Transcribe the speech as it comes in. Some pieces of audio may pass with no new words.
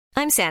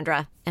I'm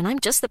Sandra, and I'm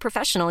just the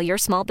professional your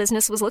small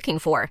business was looking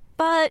for.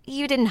 But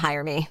you didn't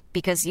hire me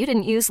because you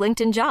didn't use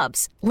LinkedIn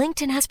Jobs.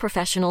 LinkedIn has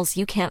professionals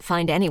you can't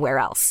find anywhere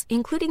else,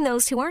 including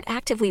those who aren't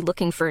actively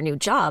looking for a new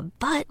job,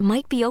 but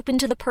might be open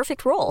to the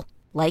perfect role,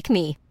 like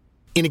me.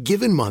 In a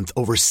given month,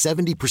 over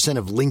 70%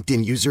 of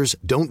LinkedIn users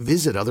don't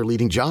visit other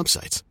leading job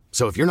sites.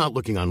 So if you're not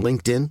looking on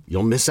LinkedIn,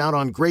 you'll miss out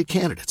on great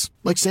candidates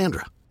like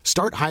Sandra.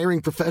 Start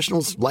hiring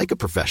professionals like a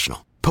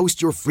professional.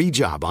 Post your free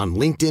job on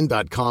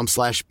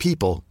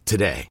linkedin.com/people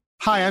today.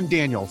 Hi, I'm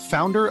Daniel,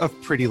 founder of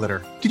Pretty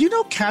Litter. Did you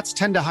know cats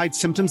tend to hide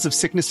symptoms of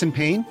sickness and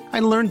pain? I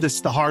learned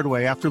this the hard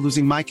way after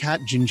losing my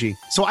cat, Gingy.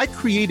 So I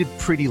created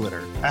Pretty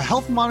Litter, a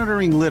health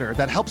monitoring litter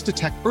that helps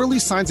detect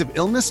early signs of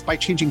illness by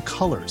changing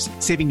colors,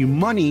 saving you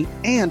money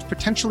and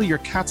potentially your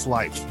cat's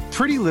life.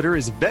 Pretty Litter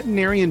is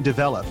veterinarian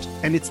developed,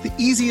 and it's the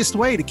easiest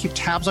way to keep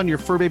tabs on your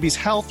fur baby's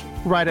health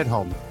right at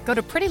home. Go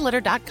to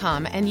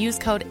prettylitter.com and use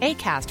code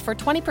ACAST for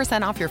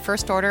 20% off your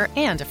first order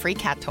and a free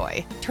cat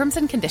toy. Terms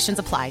and conditions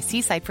apply.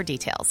 See site for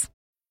details.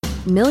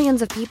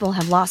 Millions of people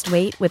have lost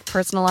weight with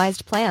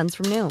personalized plans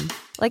from Noom.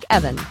 Like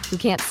Evan, who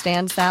can't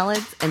stand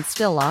salads and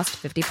still lost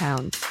 50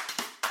 pounds.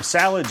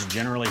 Salads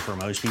generally for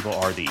most people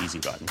are the easy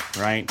button,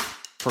 right?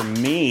 For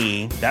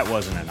me, that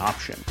wasn't an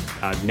option.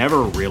 I never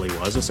really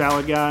was a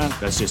salad guy.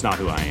 That's just not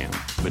who I am.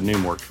 But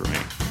Noom worked for me.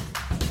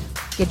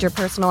 Get your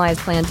personalized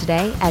plan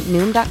today at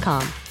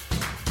Noom.com.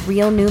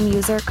 Real Noom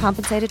user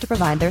compensated to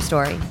provide their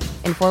story.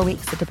 In 4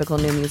 weeks, the typical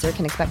Noom user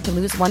can expect to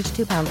lose 1 to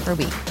 2 pounds per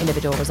week.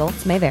 Individual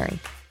results may vary.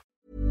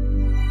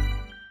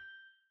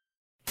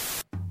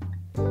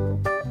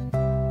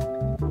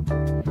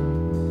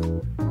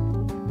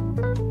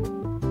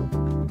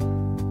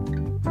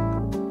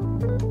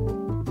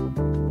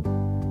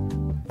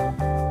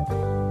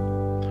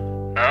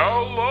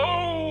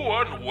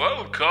 Hello and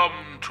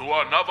welcome to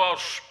another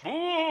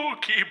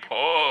Spooky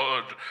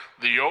Pod,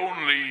 the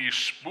only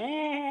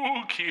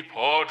spooky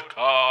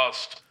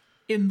podcast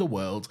in the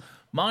world.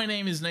 My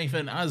name is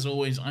Nathan. As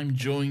always, I'm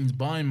joined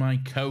by my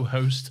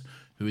co-host,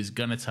 who is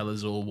gonna tell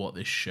us all what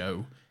this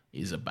show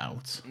is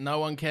about. No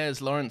one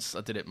cares, Lawrence. I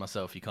did it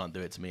myself. You can't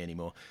do it to me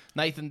anymore.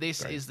 Nathan,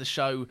 this is the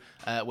show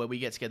where we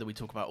get together, we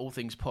talk about all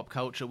things pop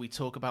culture, we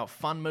talk about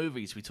fun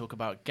movies, we talk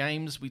about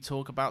games, we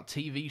talk about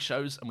TV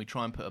shows, and we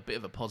try and put a bit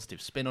of a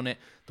positive spin on it.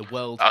 The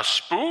world... A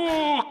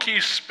spooky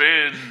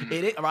spin.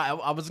 Right,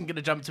 I wasn't going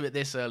to jump to it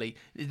this early.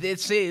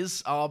 This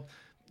is our,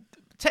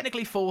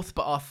 technically fourth,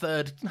 but our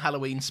third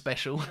Halloween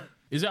special.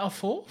 Is it our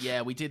fourth?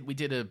 Yeah, we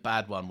did a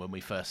bad one when we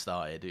first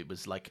started. It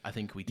was like, I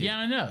think we did... Yeah,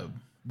 I know.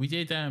 We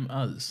did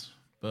us,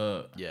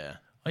 but... Yeah.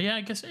 Oh, yeah,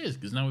 I guess it is,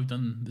 because now we've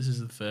done... This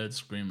is the third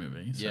Scream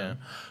movie. So yeah.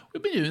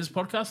 We've been doing this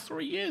podcast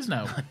 3 years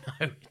now. I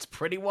know, it's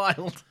pretty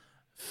wild.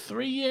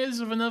 3 years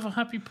of another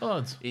happy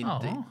pod.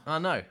 Indeed. I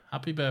know.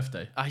 Happy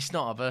birthday. It's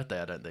not our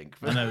birthday, I don't think.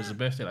 I know, it was a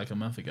birthday like a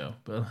month ago.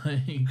 But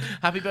like,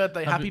 happy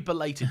birthday, happy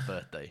belated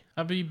birthday.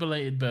 Happy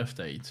belated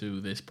birthday to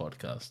this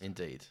podcast.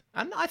 Indeed.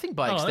 And I think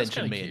by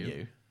extension, me and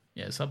you.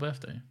 Yeah, it's our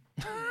birthday.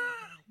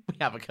 We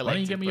have a collective Why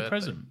don't you get me birthday. a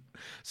present?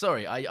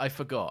 Sorry, I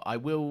forgot. I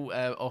will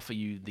offer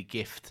you the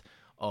gift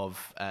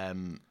of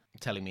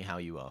telling me how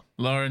you are.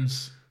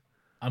 Lawrence,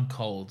 I'm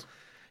cold.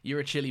 You're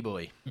a chilly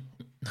boy.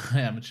 I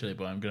am a chilly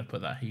boy. I'm going to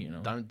put that heat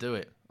on. Don't do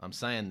it. I'm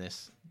saying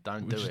this.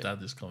 Don't do it. We just had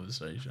this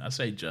conversation. I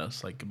say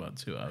just like about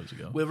 2 hours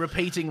ago. We're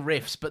repeating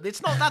riffs, but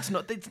it's not. That's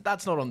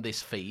not on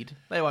this feed.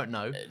 They won't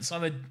know. It's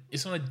on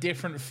a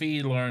different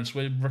feed, Lawrence.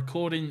 We're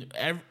recording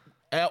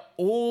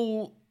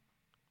all.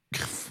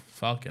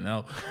 Fucking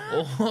hell.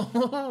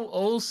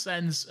 All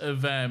sense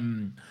of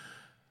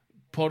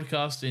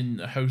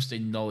podcasting,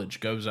 hosting knowledge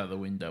goes out the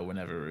window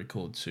whenever we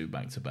record two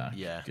back to back.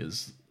 Yeah.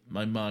 Because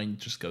my mind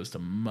just goes to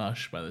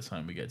mush by the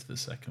time we get to the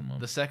second one.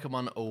 The second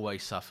one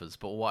always suffers,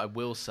 but what I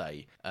will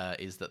say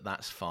is that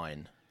that's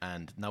fine,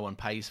 and no one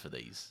pays for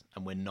these,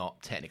 and we're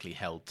not technically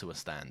held to a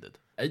standard.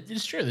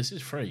 It's true, this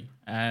is free.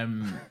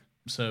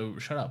 So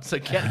shut up. So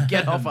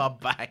get off our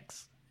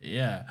backs.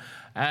 Yeah.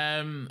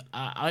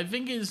 I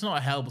think it's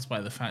not helped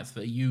by the fact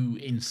that you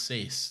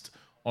insist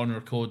on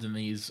recording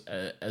these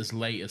as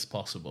late as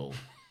possible.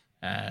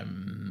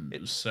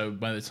 So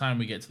by the time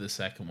we get to the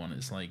second one,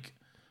 it's like,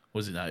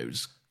 was it now? It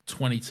was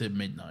 20 to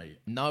midnight.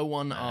 No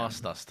one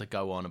asked us to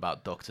go on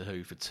about Doctor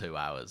Who for 2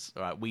 hours.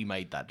 All right, we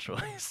made that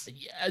choice.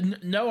 Yeah,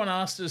 no one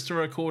asked us to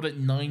record at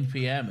 9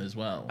 p.m. as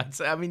well.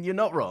 I mean, you're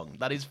not wrong.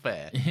 That is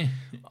fair.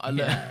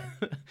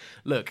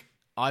 Look,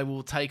 I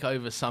will take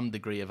over some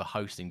degree of a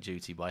hosting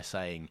duty by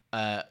saying,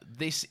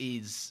 this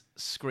is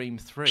Scream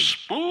 3.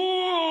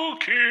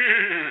 Spooky!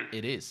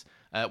 It is.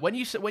 When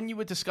you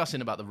were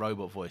discussing about the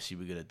robot voice you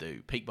were going to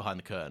do, peek behind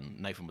the curtain,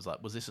 Nathan was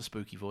like, was this a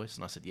spooky voice?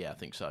 And I said, yeah, I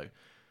think so.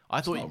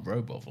 It's not a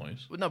robot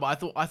voice. No,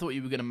 but I thought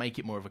you were going to make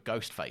it more of a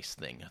ghost face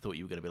thing. I thought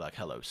you were going to be like,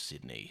 hello,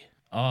 Sydney.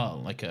 Oh,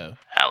 like a...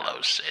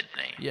 Hello,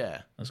 Sydney.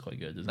 Yeah. That's quite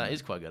good, isn't it? That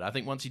is quite good. I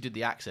think once you did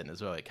the accent as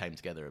well, it came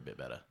together a bit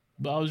better.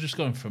 But I was just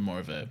going for more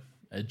of a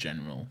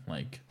general,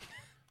 like,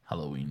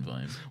 Halloween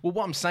vibe. Well,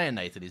 what I'm saying,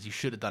 Nathan, is you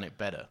should have done it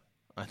better.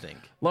 I think.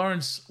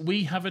 Lawrence,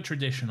 we have a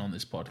tradition on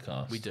this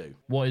podcast. We do.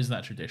 What is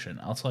that tradition?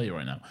 I'll tell you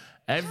right now.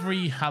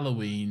 Every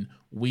Halloween,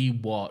 we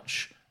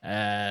watch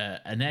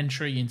an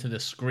entry into the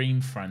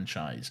Scream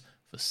franchise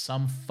for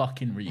some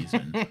fucking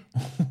reason.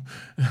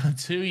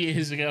 2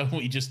 years ago,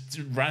 we just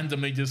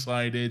randomly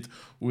decided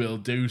we'll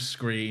do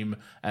Scream,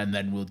 and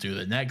then we'll do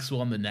the next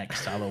one the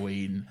next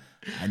Halloween.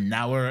 And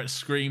now we're at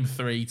Scream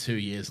 3 2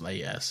 years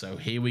later. So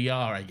here we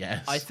are, I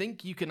guess. I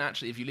think you can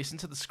actually, if you listen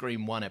to the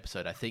Scream 1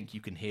 episode, I think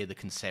you can hear the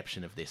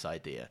conception of this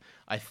idea.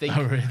 I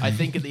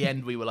think at the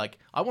end we were like,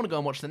 I want to go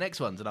and watch the next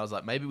ones. And I was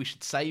like, maybe we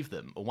should save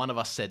them. Or one of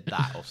us said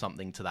that or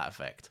something to that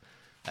effect.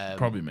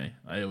 Probably me.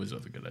 I always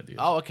have a good idea.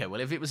 Oh, okay. Well,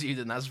 if it was you,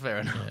 then that's fair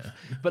enough. Yeah.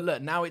 But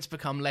look, now it's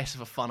become less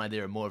of a fun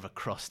idea and more of a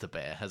cross to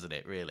bear, hasn't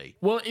it, really?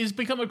 Well, it's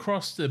become a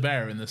cross to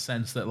bear in the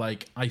sense that,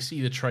 like, I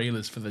see the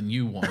trailers for the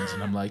new ones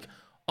and I'm like,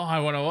 oh, I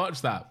want to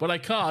watch that, but I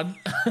can't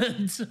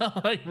until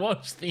I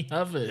watch the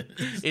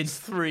others. In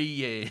 3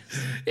 years.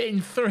 In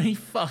 3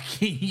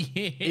 fucking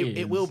years.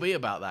 It will be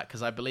about that,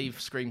 because I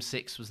believe Scream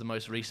 6 was the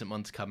most recent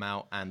one to come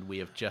out, and we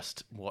have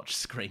just watched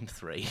Scream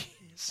 3.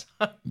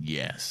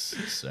 Yes.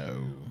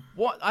 So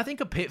what I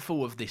think a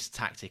pitfall of this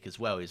tactic as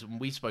well is,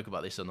 we spoke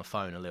about this on the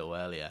phone a little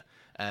earlier,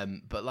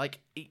 but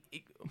like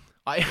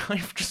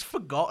I've just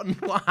forgotten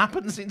what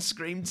happens in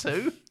Scream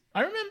 2.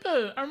 I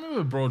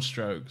remember broad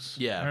strokes.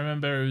 Yeah. I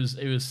remember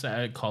it was set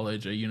at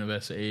college, a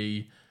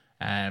university.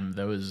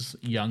 There was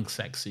young,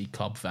 sexy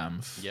Cobb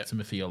Vanth,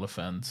 Timothy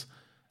Oliphant,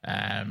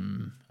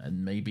 and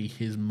maybe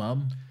his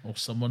mum or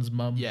someone's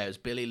mum. Yeah, it was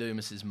Billy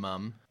Loomis's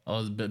mum.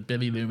 Oh, but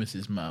Billy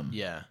Loomis's mum.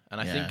 Yeah, and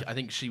I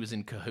think she was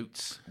in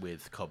cahoots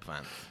with Cobb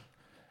Vanth.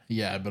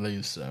 Yeah, I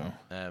believe so.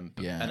 And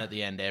at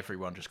the end,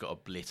 everyone just got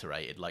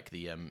obliterated, like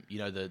the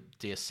the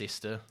Dear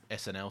Sister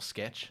SNL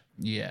sketch.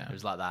 Yeah, it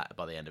was like that.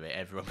 By the end of it,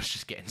 everyone was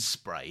just getting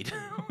sprayed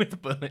with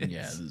bullets.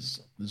 Yeah,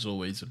 there's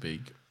always a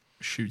big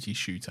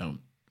shootout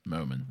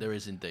moment. There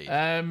is indeed.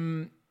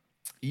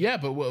 Yeah,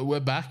 but we're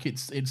back.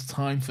 It's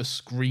time for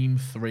Scream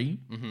 3,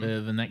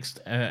 the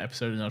next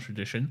episode in our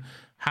tradition.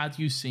 Had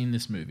you seen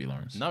this movie,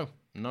 Lawrence? No.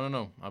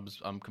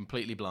 I'm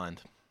completely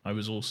blind. I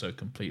was also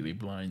completely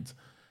blind.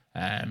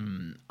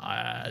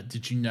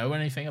 Did you know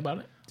anything about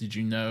it? Did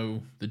you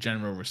know the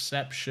general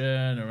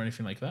reception or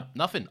anything like that?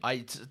 Nothing.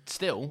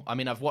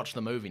 I've watched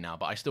the movie now,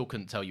 but I still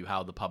couldn't tell you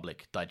how the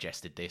public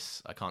digested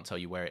this. I can't tell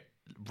you where it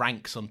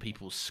ranks on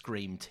people's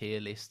Scream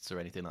tier lists or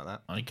anything like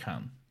that. I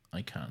can,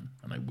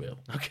 and I will.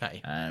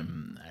 Okay.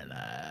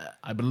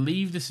 I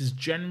believe this is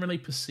generally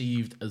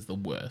perceived as the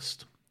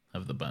worst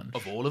of the bunch.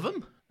 Of all of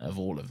them? Of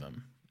all of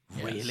them.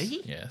 Yes,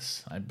 really?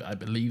 Yes. I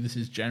believe this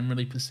is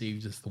generally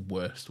perceived as the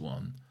worst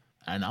one.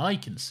 And I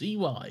can see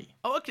why.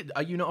 Oh, okay.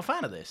 Are you not a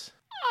fan of this?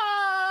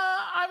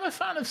 I'm a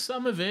fan of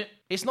some of it.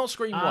 It's not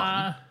Scream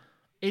 1.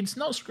 It's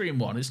not Scream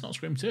 1. It's not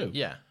Scream 2.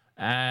 Yeah.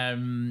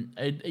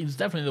 It's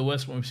definitely the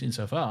worst one we've seen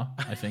so far,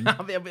 I think.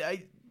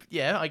 I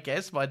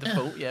guess by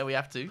default, we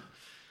have to.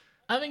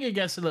 I think it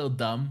gets a little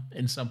dumb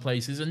in some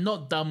places, and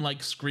not dumb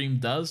like Scream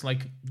does,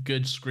 like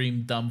good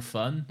Scream dumb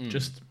fun.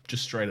 Just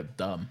straight up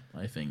dumb,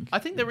 I think. I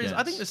think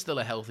there's still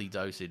a healthy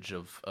dosage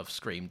of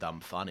Scream dumb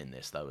fun in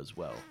this though as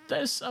well.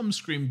 There's some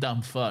Scream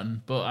dumb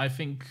fun, but I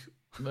think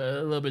a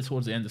little bit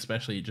towards the end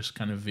especially it just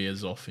kind of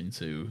veers off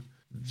into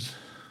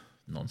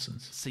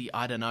nonsense. See,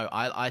 I don't know.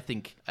 I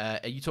think are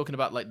you talking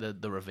about like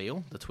the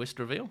reveal, the twist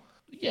reveal?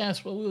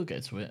 Yes, well we'll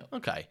get to it.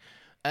 Okay.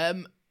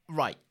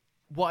 Right.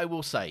 What I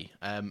will say,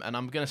 and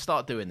I'm going to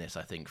start doing this,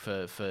 I think,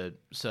 for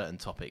certain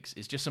topics,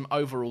 is just some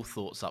overall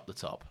thoughts up the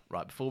top,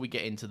 right? Before we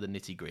get into the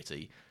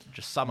nitty-gritty,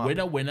 just sum up.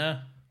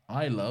 Winner,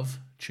 I love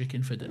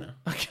chicken for dinner.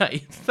 Okay,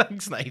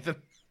 thanks, Nathan.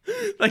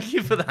 Thank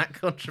you for that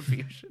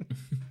contribution.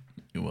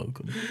 You're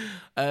welcome.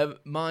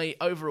 My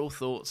overall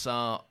thoughts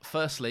are,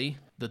 firstly,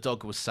 the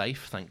dog was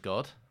safe, thank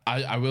God.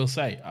 I will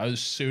say, as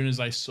soon as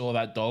I saw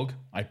that dog,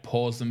 I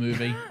paused the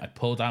movie, I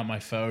pulled out my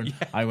phone,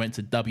 I went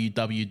to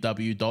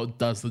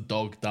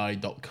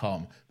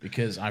www.doesthedogdie.com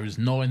because I was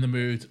not in the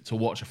mood to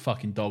watch a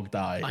fucking dog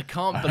die. I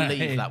can't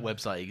believe that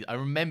website. I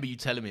remember you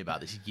telling me about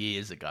this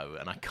years ago,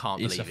 and I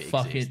can't believe it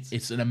exists.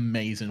 It's an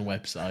amazing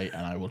website,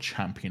 and I will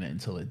champion it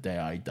until the day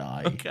I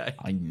die. Okay.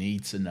 I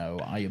need to know.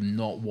 I am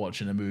not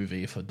watching a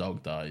movie if a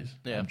dog dies.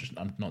 Yeah.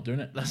 I'm not doing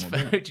it. That's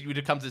fair. You would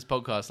have come to this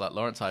podcast like,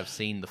 Lawrence, I've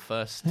seen the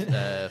first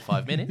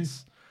 5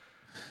 minutes.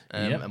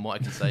 And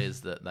what I can say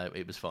is that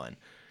it was fine.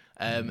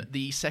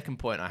 The second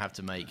point I have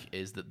to make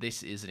is that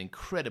this is an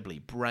incredibly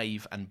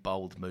brave and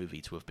bold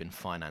movie to have been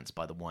financed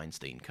by the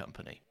Weinstein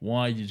Company.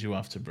 Why did you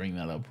have to bring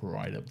that up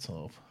right up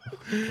top?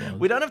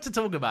 We don't have to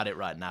talk about it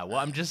right now.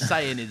 What I'm just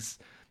saying is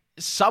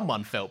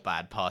someone felt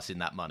bad passing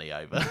that money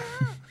over.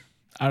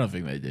 I don't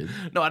think they did.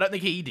 No, I don't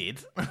think he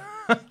did.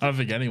 I don't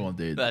think anyone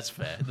did. That's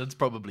fair. That's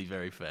probably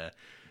very fair.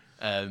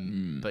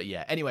 But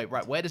yeah, anyway,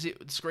 right, where does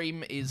it...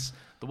 Scream is...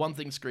 The one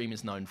thing Scream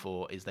is known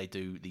for is they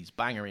do these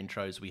banger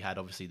intros. We had,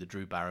 obviously, the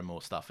Drew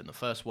Barrymore stuff in the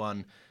first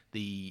one.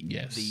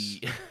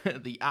 The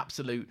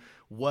absolute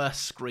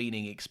worst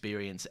screening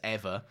experience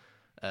ever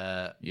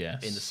in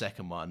the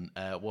second one.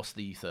 What's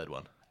the third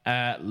one?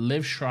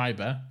 Liv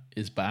Schreiber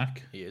is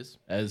back. He is.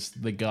 As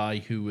the guy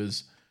who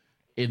was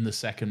in the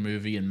second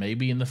movie and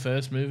maybe in the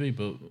first movie,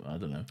 but I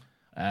don't know.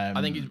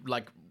 I think he,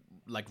 like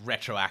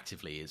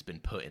retroactively has been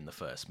put in the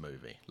first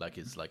movie. Like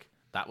it's like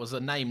that was a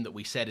name that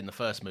we said in the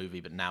first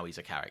movie, but now he's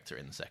a character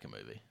in the second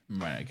movie.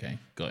 Right, okay.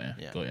 Got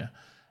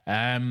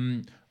ya.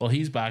 Well,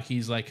 he's back.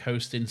 He's like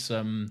hosting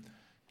some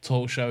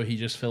talk show. He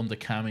just filmed a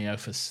cameo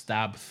for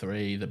Stab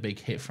 3, the big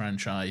hit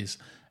franchise.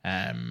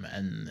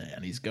 And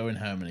he's going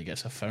home and he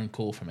gets a phone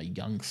call from a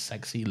young,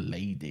 sexy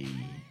lady.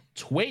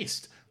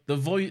 Twist! The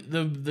voice,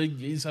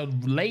 it's a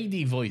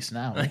lady voice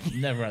now. I've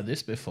never had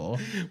this before.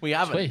 We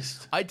haven't.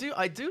 Twist. I do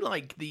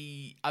like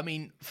the. I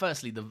mean,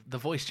 firstly, the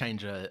voice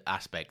changer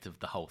aspect of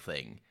the whole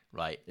thing,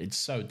 right? It's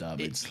so dumb.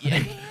 It's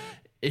yeah.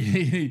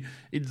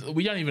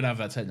 We don't even have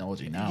that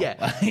technology now.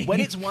 Yeah, when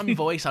it's one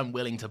voice, I'm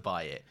willing to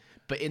buy it.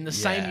 But in the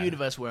same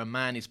universe where a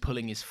man is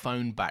pulling his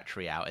phone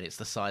battery out and it's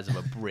the size of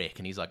a brick,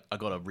 and he's like, "I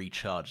gotta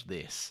recharge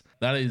this."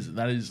 That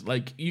is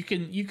like you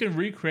can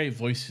recreate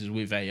voices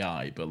with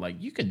AI, but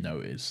like you can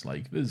notice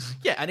like there's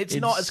and it's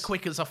not as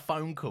quick as a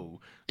phone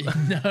call.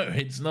 No,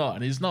 it's not,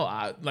 and it's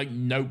not like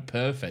note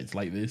perfect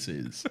like this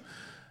is.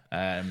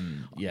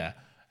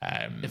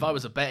 If I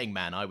was a betting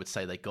man, I would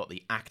say they got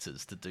the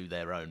actors to do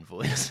their own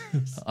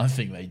voices. I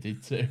think they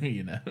did too,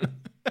 you know.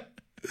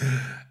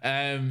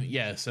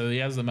 So he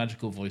has the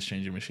magical voice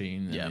changing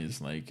machine, and he's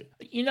like,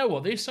 you know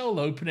what, this whole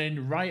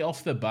opening right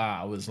off the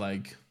bat, I was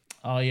like,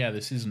 oh yeah,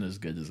 this isn't as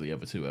good as the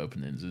other two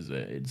openings, is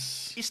it?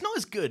 It's not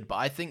as good, but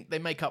I think they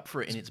make up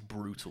for it in its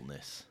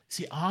brutalness.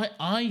 See,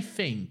 I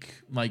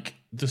think like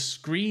the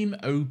Scream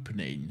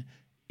opening,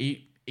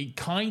 it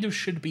kind of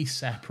should be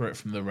separate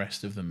from the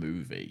rest of the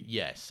movie.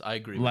 Yes, I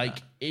agree with like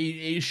that.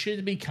 It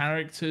should be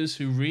characters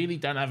who really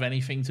don't have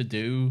anything to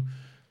do.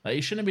 Like,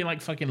 it shouldn't be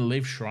like fucking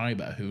Liv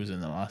Schreiber, who was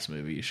in the last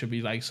movie. It should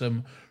be like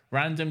some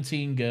random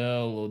teen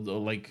girl, or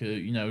like,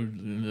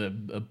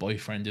 a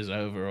boyfriend is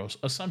over, or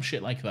some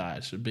shit like that.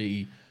 It should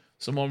be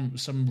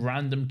some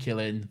random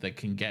killing that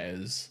can get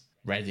us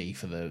ready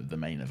for the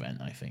main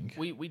event, I think.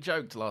 We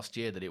joked last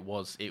year that it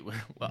was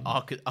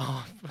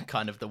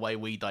kind of the way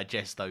we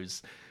digest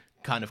those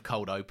kind of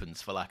cold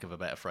opens, for lack of a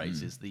better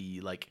phrase, is the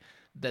like...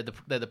 They're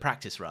the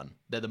practice run.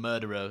 They're the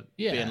murderer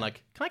being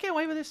like, can I get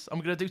away with this? I'm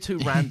going to do 2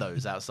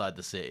 randos outside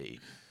the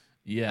city.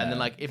 Yeah. And then,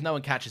 like, if no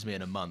one catches me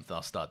in a month,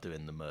 I'll start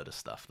doing the murder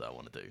stuff that I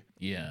want to do.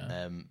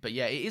 Yeah. But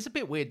yeah, it is a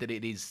bit weird that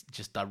it is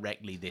just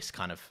directly this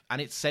kind of...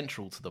 And it's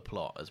central to the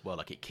plot as well.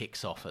 Like, it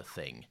kicks off a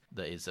thing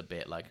that is a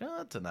bit like,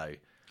 I don't know.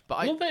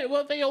 But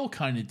they all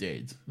kind of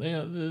did.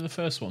 The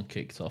first one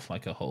kicked off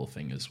like a whole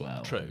thing as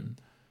well. True.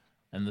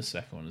 And the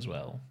second one as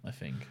well, I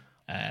think.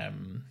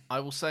 I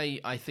will say,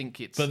 I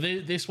think it's... But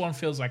this one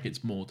feels like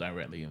it's more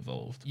directly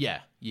involved. Yeah.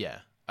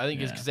 I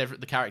think it's because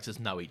the characters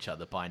know each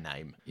other by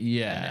name.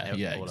 Yeah,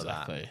 all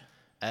exactly.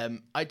 Of that.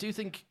 I do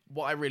think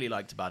what I really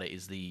liked about it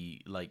is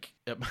the, like...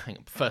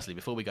 firstly,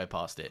 before we go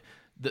past it,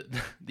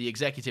 the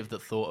executive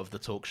that thought of the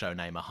talk show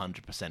name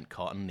 100%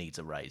 Cotton needs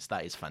a raise.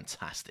 That is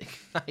fantastic.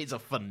 That is a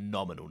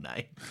phenomenal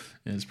name.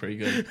 Yeah, it's pretty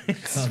good.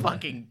 It's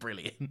fucking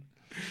brilliant.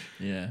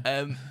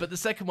 Yeah. But the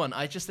second one,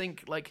 I just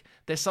think like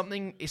there's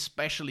something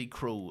especially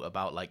cruel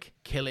about like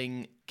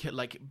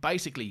like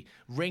basically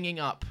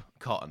ringing up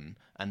Cotton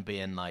and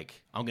being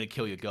like, I'm going to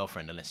kill your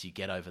girlfriend unless you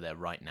get over there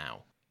right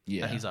now.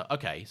 Yeah. And he's like,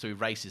 okay, so he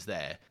races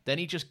there. Then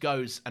he just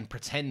goes and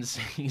pretends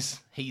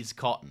he's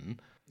Cotton.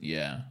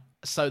 Yeah.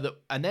 So that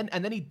and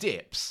then he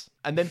dips,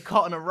 and then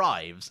Cotton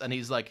arrives and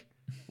he's like,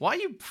 why are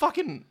you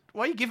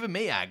giving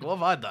me ag? What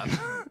have I done?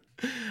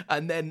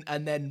 and then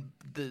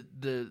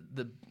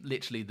the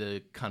literally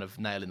the kind of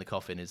nail in the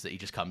coffin is that he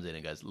just comes in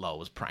and goes, lol,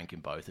 was pranking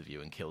both of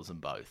you, and kills them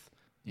both.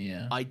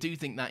 Yeah. I do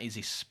think that is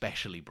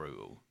especially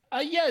brutal.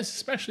 Yeah, it's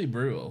especially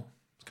brutal.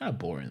 It's kind of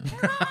boring.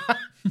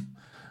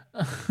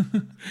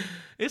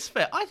 It's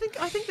fair. I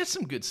think there's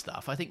some good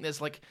stuff. I think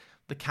there's like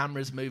the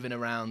cameras moving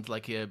around,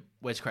 like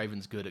Wes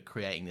Craven's good at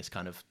creating this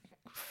kind of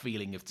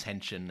feeling of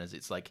tension, as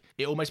it's like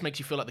it almost makes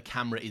you feel like the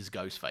camera is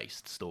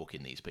Ghostface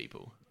stalking these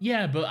people.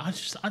 Yeah, but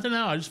I don't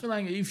know. I just feel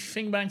like if you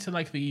think back to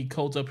like the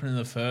cold open in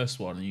the first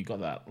one, and you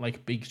got that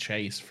like big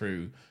chase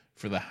through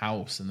the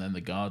house and then the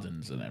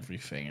gardens and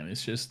everything, and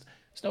it's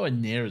nowhere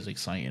near as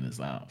exciting as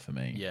that for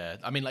me. Yeah,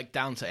 I mean, like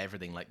down to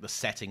everything, like the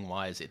setting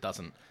wise,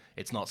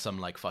 it's not some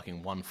like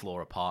fucking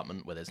 1-floor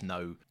apartment where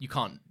you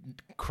can't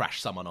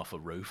crash someone off a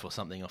roof or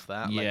something off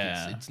that.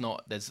 Yeah. Like it's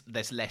not,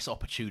 there's less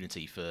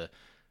opportunity for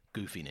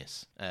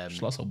goofiness.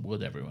 There's lots of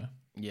wood everywhere.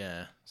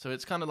 Yeah, so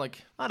it's kind of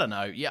like, I don't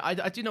know. Yeah,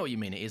 I do know what you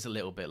mean. It is a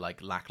little bit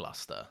like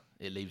lackluster.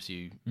 It leaves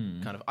you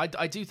kind of...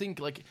 I do think,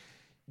 like,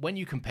 when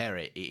you compare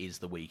it, it is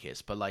the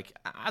weakest. But, like,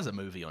 as a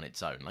movie on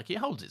its own, like, it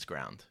holds its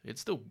ground.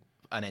 It's still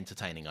an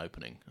entertaining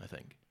opening, I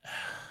think.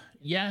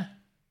 Yeah.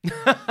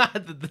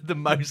 the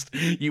most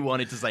you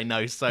wanted to say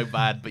no so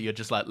bad, but you're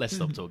just like, let's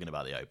stop talking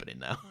about the opening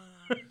now.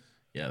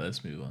 Yeah,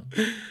 let's move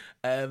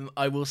on.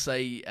 I will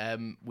say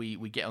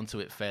we get onto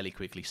it fairly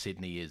quickly.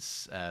 Sydney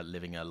is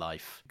living her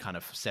life kind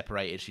of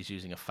separated. She's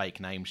using a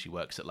fake name. She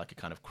works at like a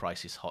kind of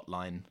crisis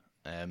hotline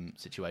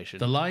situation.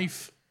 The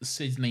life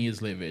Sydney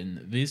is living,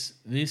 this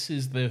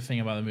is the thing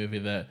about the movie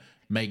that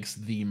makes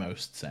the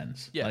most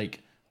sense. Yeah.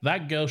 Like,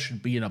 that girl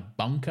should be in a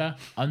bunker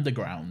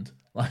underground,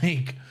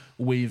 like,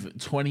 with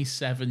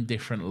 27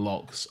 different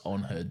locks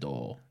on her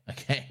door,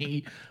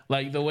 okay?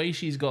 Like, the way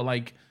she's got,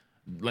 like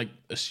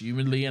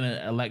assumedly an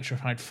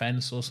electrified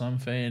fence or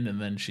something, and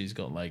then she's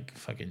got, like,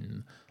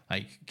 fucking,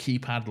 like,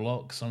 keypad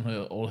locks on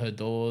all her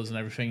doors and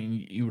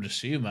everything. You would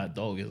assume that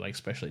dog is, like,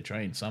 specially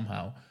trained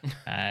somehow.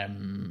 I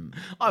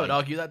would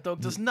argue that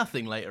dog does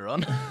nothing later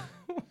on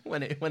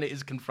when it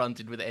is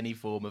confronted with any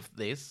form of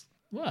this.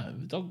 Well,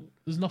 the dog,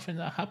 there's nothing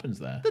that happens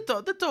there.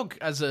 The dog,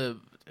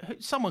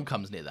 someone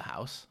comes near the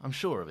house, I'm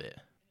sure of it.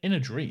 In a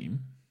dream.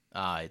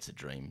 Ah, it's a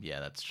dream. Yeah,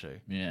 that's true.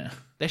 Yeah.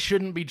 There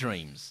shouldn't be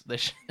dreams.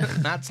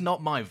 That's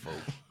not my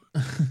fault.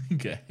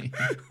 Okay.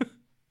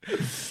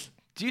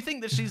 Do you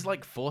think that she's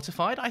like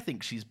fortified? I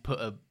think she's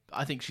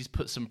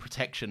put some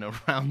protection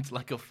around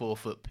like a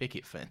 4-foot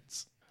picket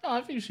fence. Oh,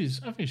 I think she's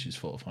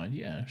fortified.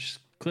 Yeah, she's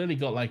clearly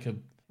got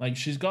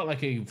she's got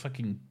like a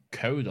fucking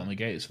code on the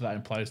gate, so that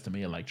implies to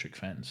me electric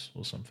fence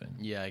or something.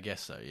 Yeah, I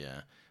guess so.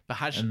 Yeah, but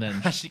has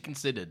she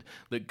considered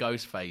that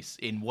Ghostface,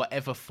 in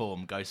whatever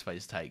form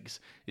Ghostface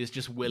takes, is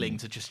just willing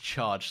to just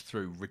charge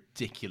through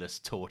ridiculous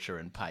torture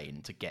and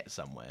pain to get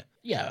somewhere?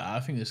 Yeah, I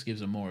think this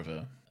gives her more of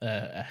a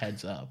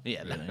heads up.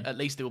 Yeah, really. At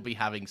least it will be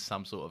having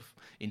some sort of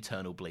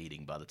internal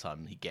bleeding by the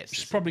time he gets.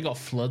 She's probably got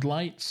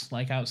floodlights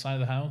like outside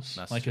the house.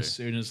 That's like true. As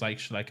soon as like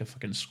a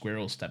fucking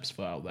squirrel steps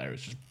foot out there,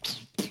 it's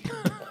just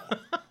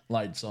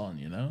lights on,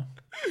 you know?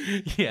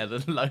 Yeah,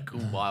 the local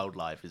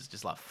wildlife is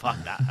just like,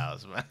 fuck that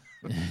house, man.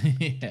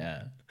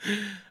 Yeah.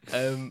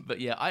 But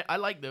yeah, I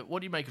like the.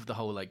 What do you make of the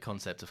whole like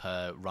concept of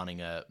her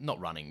working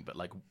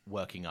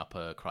up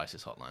a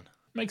crisis hotline?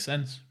 Makes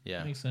sense.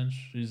 Yeah. Makes sense.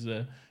 She's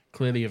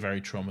clearly a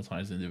very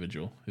traumatized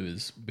individual who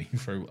has been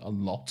through a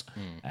lot,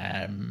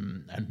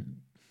 and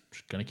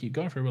she's going to keep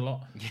going through a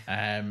lot.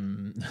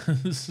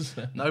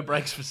 No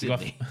breaks for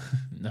Sydney.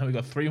 We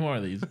got 3 more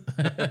of these.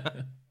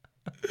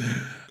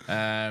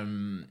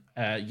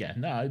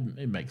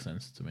 It makes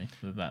sense to me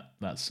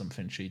that's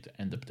something she'd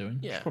end up doing.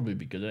 Yeah. She'd probably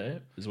be good at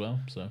it as well.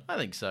 So I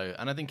think so,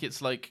 and I think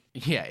it's like,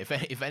 yeah,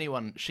 if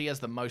anyone, she has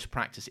the most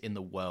practice in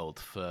the world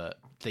for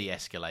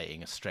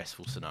de-escalating a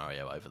stressful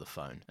scenario over the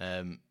phone.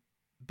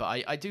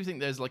 But I do think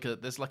there's like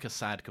a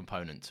sad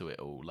component to it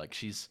all. Like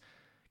she's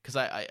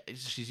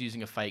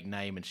using a fake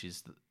name and she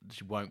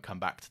won't come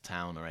back to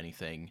town or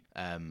anything.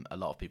 A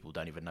lot of people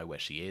don't even know where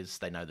she is.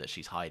 They know that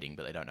she's hiding,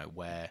 but they don't know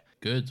where.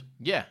 Good.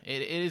 Yeah,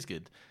 it is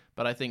good.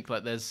 But I think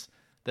like there's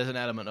an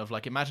element of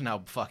like, imagine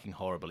how fucking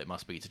horrible it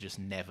must be to just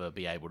never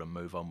be able to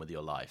move on with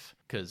your life.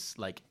 Because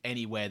like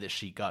anywhere that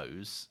she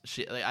goes,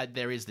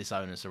 there is this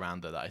onus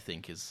around her that I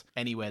think is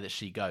anywhere that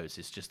she goes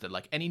is just that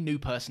like any new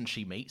person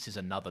she meets is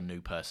another new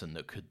person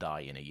that could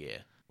die in a year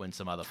when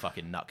some other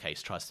fucking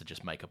nutcase tries to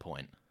just make a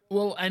point.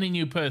 Well, any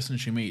new person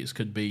she meets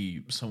could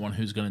be someone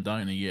who's going to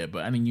die in a year,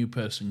 but any new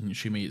person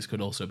she meets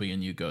could also be a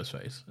new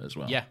Ghostface as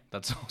well. Yeah,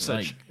 that's also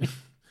like,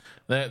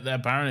 they're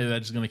apparently they're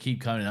just going to keep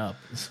coming up.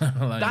 So,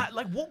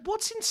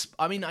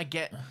 I mean, I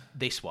get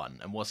this one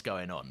and what's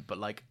going on, but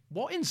like,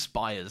 what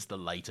inspires the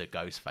later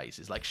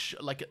Ghostfaces?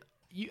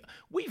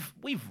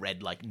 We've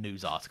read like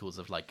news articles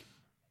of like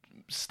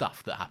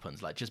stuff that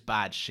happens, like just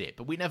bad shit,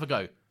 but we never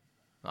go,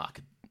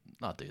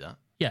 I'll do that.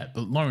 Yeah,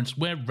 but Lawrence,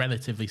 we're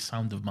relatively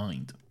sound of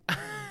mind.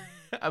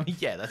 I mean,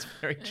 yeah, that's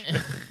very true.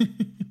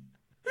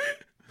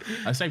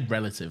 I say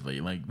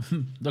relatively, like,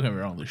 don't get me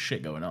wrong, there's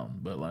shit going on,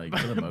 but like,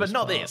 for the most but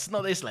not part,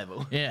 not this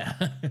level. Yeah.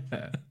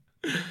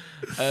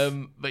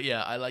 But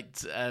yeah, I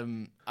liked.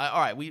 All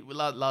right, we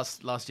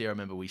last year I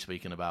remember we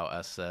speaking about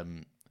us.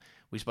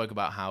 We spoke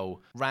about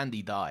how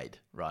Randy died,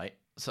 right?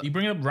 So you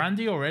bring up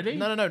Randy already?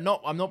 No,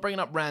 I'm not bringing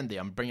up Randy.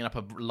 I'm bringing up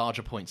a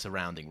larger point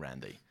surrounding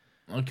Randy.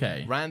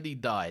 Okay. Randy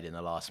died in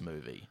the last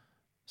movie.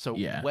 So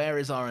where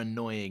is our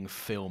annoying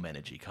film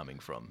energy coming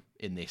from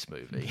in this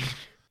movie?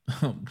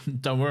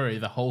 Don't worry,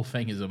 the whole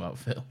thing is about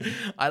Phil.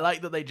 I like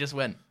that they just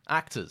went,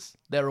 actors.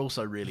 They're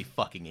also really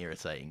fucking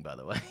irritating, by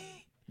the way.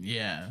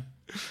 Yeah.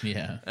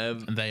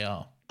 And they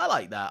are. I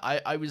like that.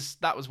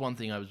 That was one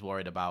thing I was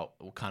worried about,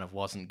 or kind of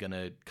wasn't going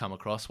to come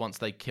across. Once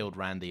they killed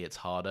Randy, it's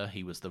harder.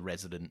 He was the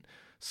resident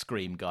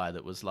Scream guy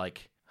that was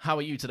like, how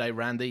are you today,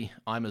 Randy?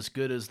 I'm as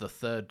good as the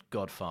third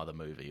Godfather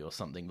movie or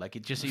something. Like,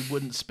 he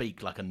wouldn't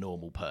speak like a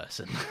normal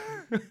person.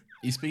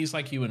 He speaks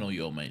like you and all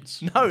your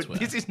mates. No,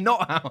 this is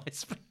not how I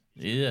speak.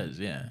 He is,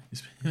 yeah.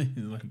 He's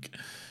like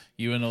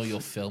you and all your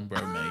film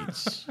bro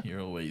mates. You're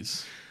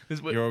always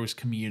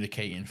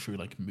communicating through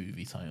like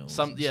movie titles.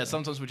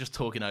 Sometimes we're just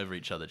talking over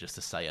each other just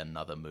to say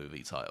another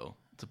movie title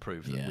to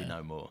prove that we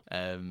know more.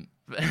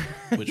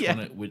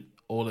 With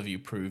all of you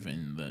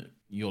proving that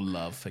your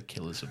love for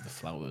Killers of the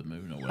Flower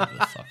Moon or whatever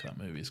the fuck that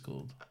movie is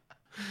called.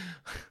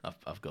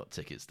 I've got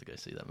tickets to go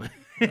see that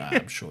movie.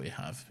 I'm sure you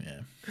have,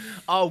 yeah.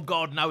 Oh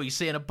God, no! He's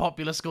seeing a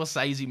popular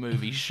Scorsese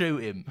movie.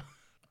 Shoot him!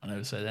 I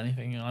never said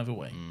anything either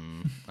way.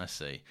 I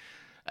see.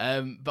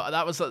 But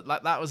that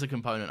was a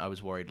component I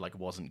was worried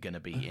wasn't going to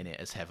be in it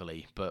as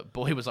heavily. But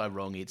boy, was I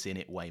wrong. It's in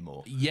it way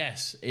more.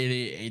 Yes,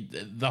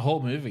 the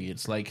whole movie.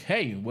 It's like,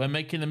 hey, we're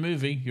making a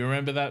movie. You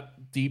remember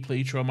that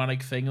deeply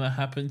traumatic thing that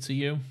happened to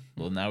you?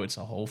 Well, now it's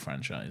a whole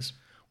franchise.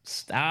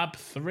 Stab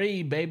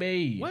 3,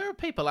 baby. Where are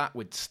people at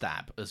with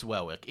Stab as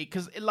well?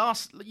 Because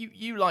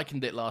you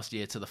likened it last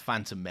year to the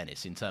Phantom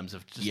Menace in terms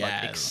of just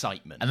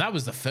excitement, and that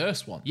was the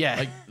first one.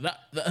 Yeah,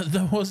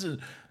 there wasn't.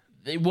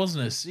 It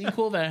wasn't a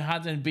sequel. There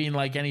hadn't been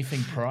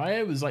anything prior.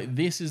 It was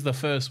this is the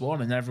first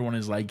one, and everyone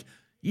is like,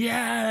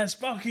 yeah, let's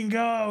fucking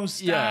go,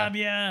 Stab,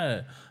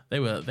 yeah. They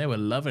were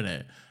loving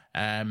it.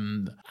 I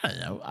don't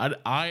know.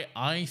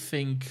 I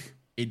think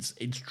it's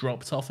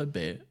dropped off a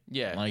bit.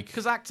 Yeah,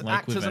 because actors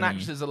and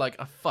actresses are like,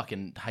 I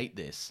fucking hate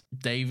this.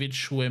 David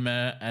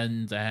Schwimmer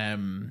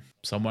and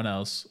someone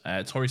else,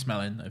 Tori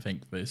Spelling, I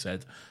think they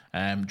said,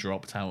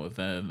 dropped out of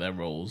their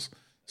roles.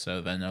 So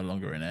they're no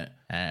longer in it.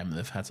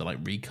 They've had to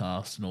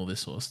recast and all this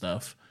sort of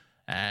stuff.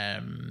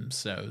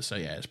 So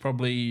yeah, it's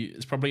probably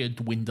a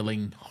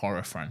dwindling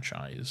horror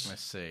franchise. I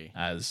see.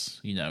 As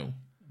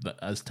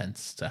as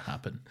tends to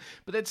happen.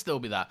 But there'd still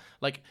be that.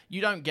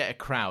 You don't get a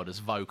crowd as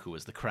vocal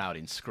as the crowd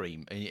in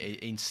Scream.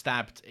 In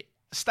Stab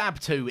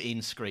 2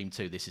 in Scream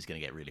 2, this is going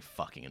to get really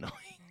fucking annoying.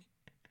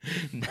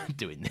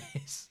 Doing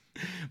this.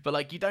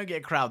 But you don't get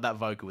a crowd that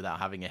vocal without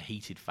having a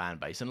heated fan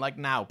base. And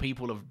now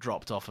people have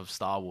dropped off of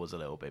Star Wars a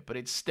little bit, but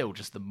it's still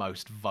just the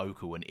most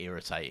vocal and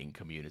irritating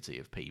community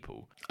of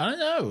people. I don't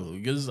know,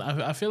 because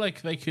I feel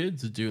like they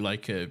could do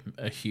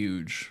a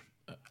huge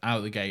out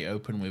of the gate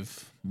open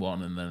with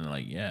one and then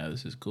yeah,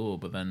 this is cool,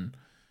 but then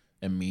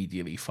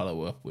immediately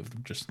follow up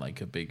with just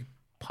a big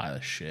pile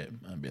of shit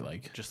and be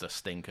just a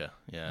stinker.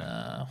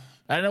 Yeah.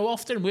 I know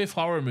often with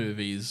horror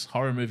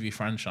movie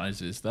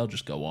franchises, they'll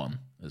just go on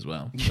as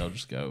well. They'll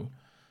just go,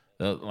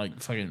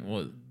 fucking,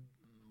 what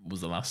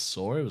was the last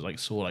Saw? It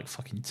was Saw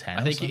fucking 10.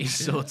 I think it's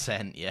Saw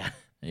 10, yeah.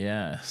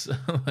 Yeah, so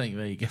there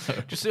you go.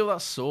 Did you see all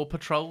that Saw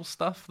Patrol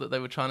stuff that they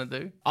were trying to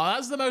do? Oh,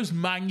 that's the most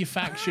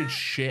manufactured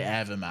shit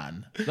ever,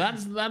 man.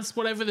 That's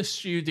whatever the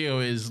studio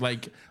is.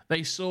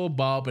 They saw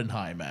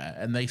Barbenheimer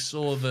and they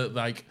saw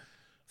that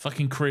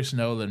fucking Chris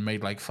Nolan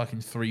made fucking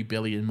 $3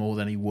 billion more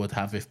than he would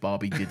have if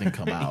Barbie didn't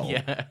come out.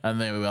 Yeah.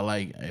 And they were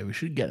like, hey, we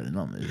should get in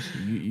on this.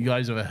 You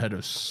guys ever heard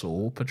of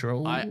Saw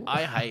Patrol?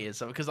 I hate it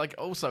because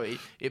also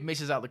it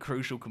misses out the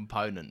crucial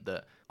component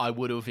that I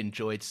would have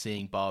enjoyed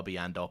seeing Barbie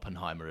and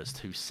Oppenheimer as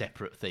two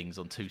separate things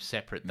on two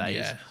separate days.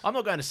 Yeah. I'm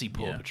not going to see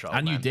Paw Patrol.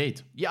 And man. you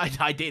did. Yeah,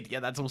 I did. Yeah,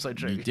 that's also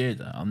true. You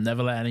did. I'll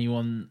never let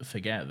anyone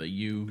forget that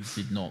you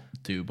did not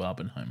do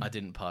Barbenheimer. I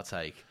didn't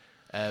partake.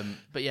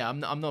 But yeah,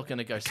 I'm not going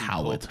to go see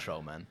Paw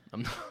Patrol, man.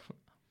 I'm not.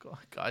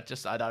 God,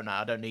 I don't know.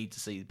 I don't need to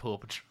see Paw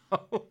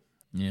Patrol.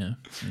 Yeah,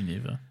 me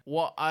neither.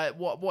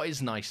 What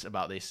is nice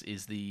about this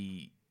is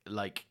the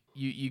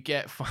you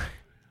get.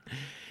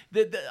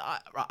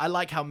 I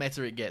like how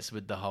meta it gets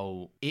with the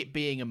whole it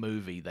being a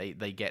movie.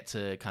 They get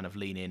to kind of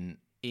lean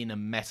in a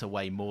meta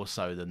way more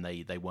so than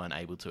they weren't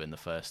able to in the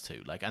first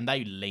two. And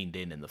they leaned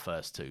in the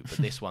first two, but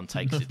this one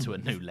takes it to a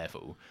new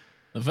level.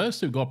 The first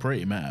two got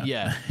pretty mad.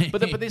 Yeah,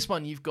 but this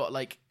one you've got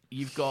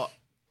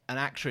an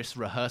actress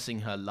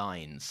rehearsing her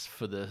lines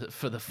for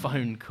the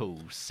phone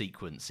call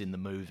sequence in the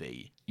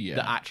movie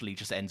that actually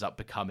just ends up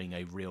becoming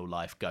a real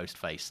life ghost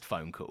faced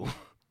phone call.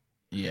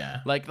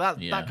 Yeah,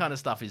 that kind of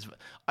stuff is.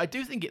 I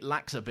do think it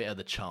lacks a bit of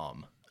the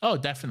charm. Oh,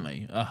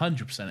 definitely,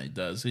 100% it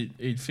does.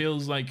 It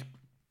feels like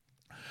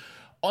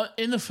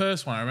in the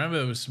first one, I remember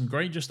there was some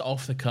great just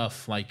off the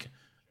cuff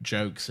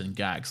jokes and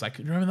gags.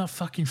 Remember that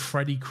fucking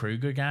Freddy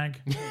Krueger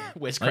gag?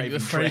 Wes Craven.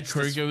 Freddy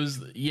Krueger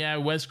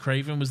Wes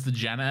Craven was the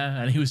janitor,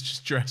 and he was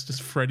just dressed as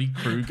Freddy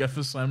Krueger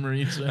for some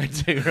reason. I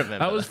do remember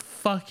that was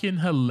fucking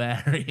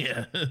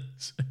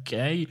hilarious.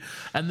 Okay,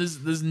 and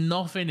there's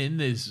nothing in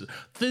this.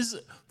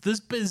 There's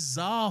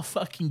bizarre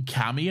fucking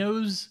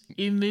cameos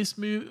in this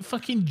movie.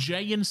 Fucking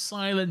Jay and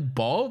Silent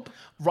Bob.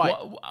 Right.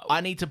 I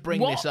need to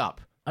bring this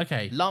up.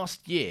 Okay.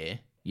 Last year.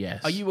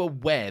 Yes. Are you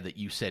aware that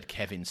you said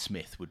Kevin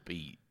Smith would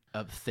be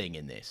a thing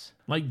in this?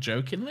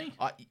 Jokingly?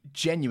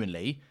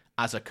 Genuinely,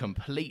 as a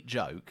complete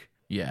joke.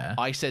 Yeah.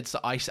 I said,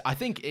 so I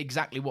think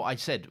exactly what I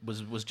said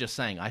was just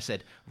saying. I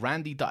said,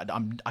 Randy died.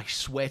 I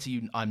swear to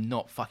you, I'm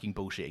not fucking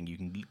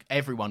bullshitting.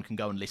 Everyone can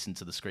go and listen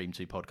to the Scream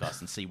 2 podcast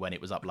and see when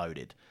it was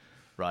uploaded.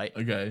 Right?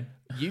 Okay.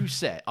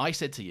 I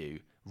said to you,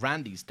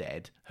 Randy's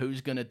dead.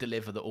 Who's going to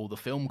deliver all the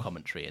film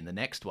commentary in the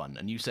next one?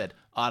 And you said,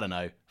 I don't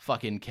know,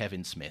 fucking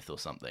Kevin Smith or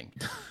something.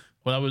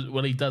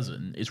 Well, he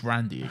doesn't. It's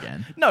Randy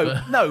again.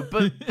 No,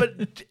 but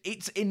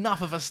it's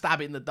enough of a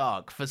stab in the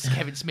dark for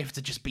Kevin Smith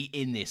to just be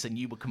in this, and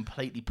you were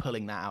completely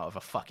pulling that out of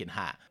a fucking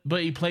hat.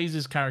 But he plays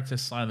his character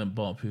Silent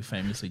Bob, who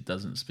famously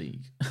doesn't speak.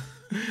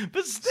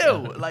 But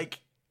still,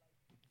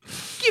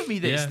 give me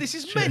this. Yeah, this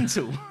is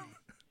mental.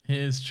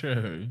 It's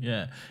true,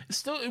 yeah.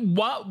 Still,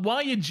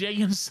 why are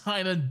Jay and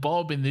Silent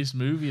Bob in this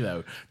movie,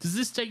 though? Does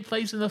this take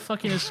place in the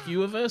fucking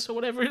Askewiverse or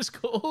whatever it's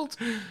called?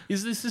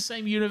 Is this the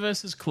same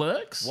universe as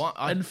Clerks? What?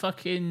 And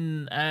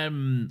fucking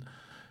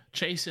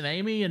chasing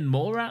Amy and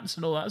Mallrats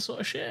and all that sort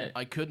of shit.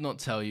 I could not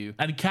tell you.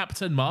 And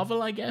Captain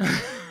Marvel, I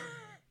guess.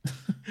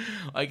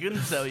 I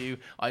couldn't tell you.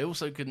 I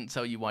also couldn't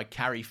tell you why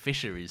Carrie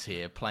Fisher is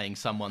here playing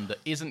someone that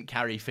isn't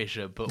Carrie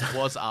Fisher but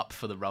was up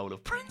for the role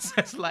of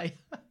Princess Leia.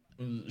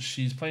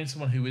 She's playing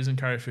someone who isn't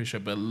Carrie Fisher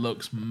but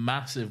looks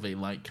massively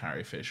like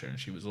Carrie Fisher, and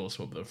she was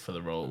also up there for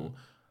the role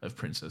of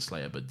Princess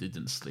Leia but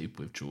didn't sleep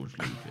with George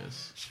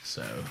Lucas.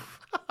 So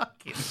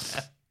Fucking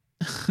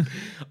hell.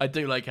 I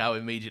do like how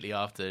immediately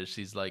after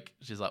she's like,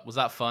 was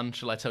that fun?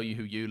 Shall I tell you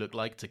who you look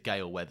like? To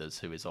Gale Weathers,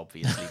 who is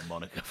obviously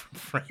Monica from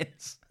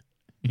Friends.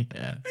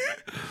 Yeah.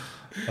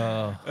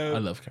 Oh, I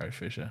love Carrie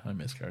Fisher. I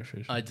miss Carrie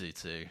Fisher. I do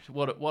too.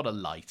 What a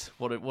light.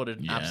 What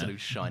an absolute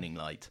shining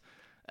light.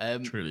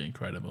 Truly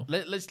incredible.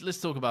 Let's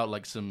talk about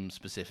like some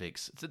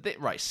specifics.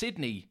 Right,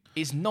 Sydney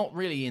is not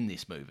really in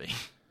this movie.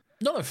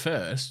 Not at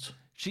first.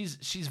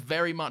 She's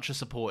very much a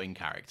supporting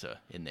character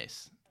in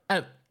this.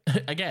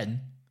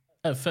 Again,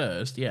 at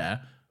first,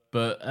 yeah,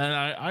 but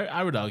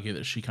I would argue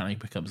that she kind of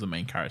becomes the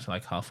main character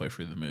like halfway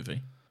through the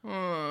movie.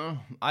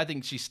 I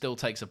think she still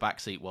takes a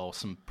backseat while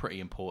some pretty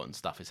important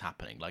stuff is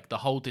happening, like the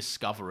whole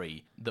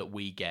discovery that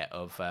we get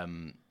of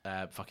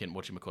fucking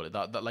whatchamacallit,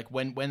 that like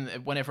when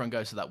everyone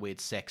goes to that weird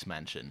sex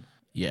mansion.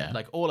 Yeah,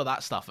 like all of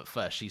that stuff. At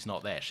first, she's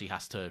not there. She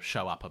has to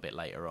show up a bit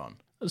later on.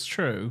 That's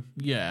true.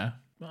 Yeah,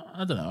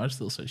 I don't know. I'd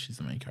still say she's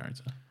the main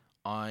character.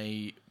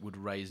 I would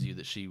raise you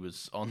that she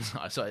was on.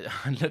 So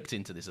I looked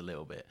into this a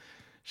little bit.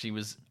 She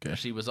was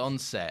on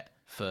set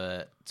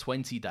for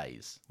 20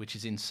 days, which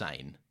is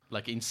insane.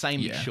 Like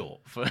insanely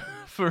short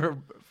for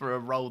a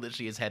role that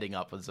she is heading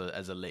up as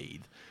a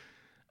lead.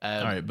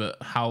 All right, but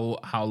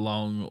how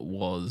long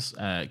was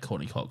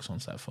Courtney Cox on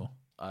set for?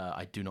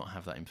 I do not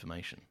have that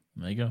information.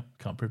 There you go.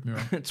 Can't prove me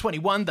wrong.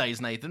 21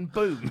 days, Nathan.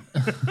 Boom.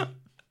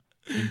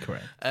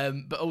 Incorrect.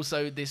 But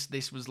also,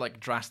 this was like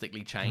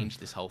drastically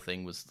changed. This whole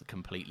thing was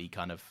completely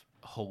kind of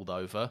hauled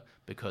over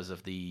because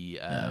of the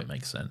that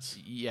makes sense.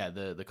 Yeah,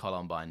 the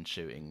Columbine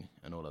shooting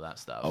and all of that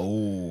stuff.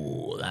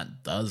 Oh,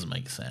 that does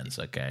make sense.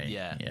 Okay.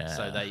 Yeah.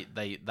 So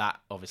they that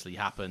obviously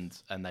happened,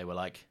 and they were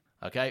like,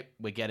 okay,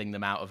 we're getting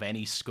them out of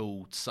any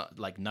school,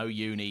 like no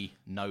uni,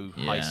 no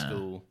high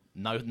school,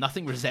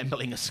 nothing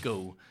resembling a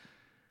school.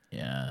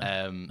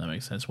 Yeah. That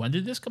makes sense. When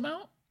did this come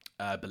out?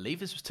 I believe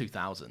this was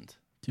 2000.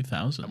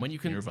 2000. And when you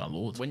Year of our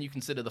Lord. When you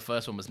consider the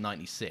first one was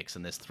 96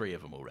 and there's 3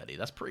 of them already,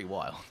 that's pretty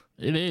wild.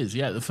 It is,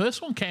 yeah. The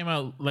first one came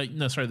out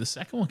the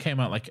second one came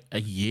out like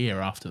a year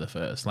after the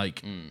first,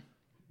 like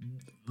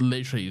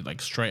literally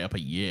like straight up a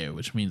year,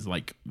 which means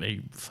like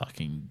they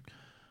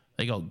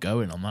got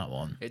going on that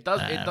one. It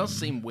does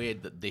seem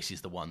weird that this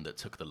is the one that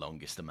took the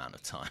longest amount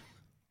of time.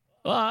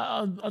 Well,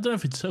 I don't know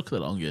if it took the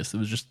longest. It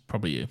was just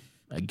probably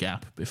a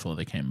gap before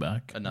they came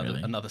back.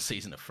 Another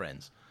season of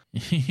Friends.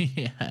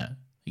 Yeah.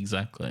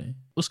 Exactly.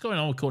 What's going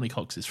on with Courtney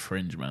Cox's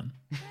fringe, man?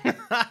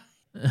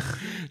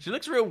 She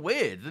looks real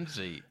weird, doesn't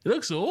she? It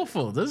looks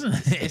awful, doesn't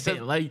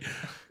it? Like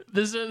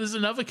there's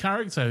another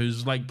character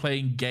who's like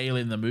playing Gale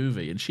in the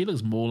movie, and she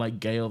looks more like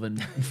Gale than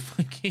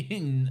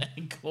fucking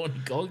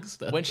Courtney Cox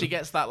does. When she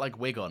gets that like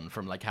wig on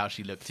from like how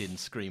she looked in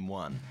Scream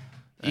 1.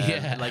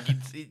 I'm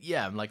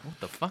like, what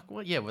the fuck?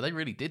 What? Yeah, well, they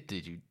really did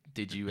you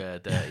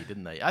dirty,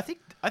 didn't they? I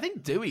think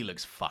Dewey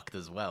looks fucked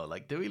as well.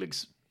 Like Dewey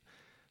looks.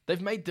 They've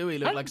made Dewey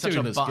look like such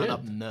a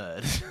button-up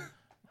nerd.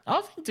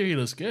 I think Dewey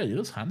looks good. He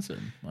looks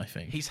handsome, I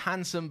think. He's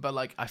handsome, but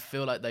like I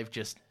feel like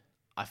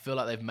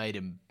they've made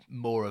him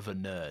more of a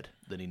nerd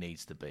than he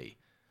needs to be.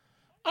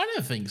 I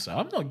don't think so.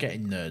 I'm not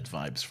getting nerd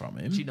vibes from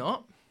him. Do you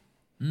not?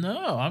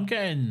 No, I'm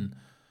getting...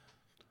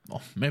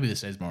 Well, maybe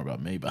this says more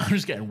about me, but I'm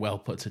just getting well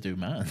put to do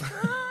man.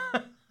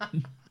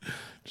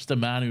 Just a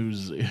man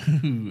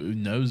who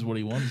knows what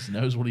he wants,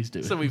 knows what he's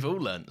doing. So we've all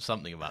learned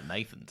something about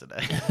Nathan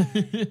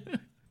today.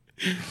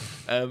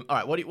 All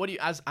right, what do you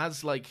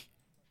as like,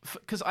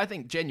 because I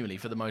think genuinely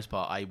for the most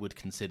part I would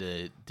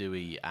consider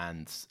Dewey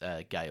and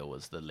Gale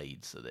as the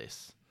leads of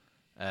this,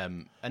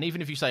 and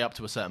even if you say up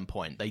to a certain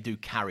point, they do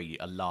carry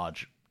a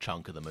large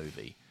chunk of the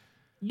movie.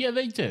 Yeah,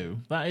 they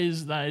do. That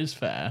is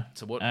fair.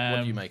 So what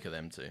do you make of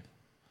them two?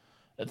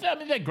 I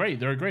mean, they're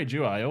great. They're a great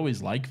duo. I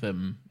always like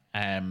them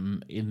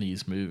in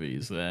these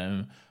movies.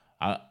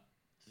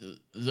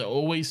 There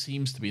always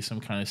seems to be some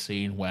kind of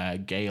scene where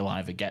Gale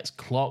either gets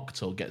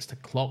clocked or gets to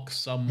clock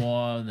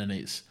someone, and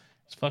it's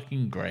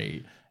fucking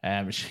great.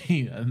 And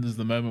there's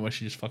the moment where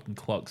she just fucking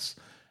clocks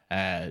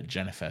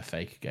Jennifer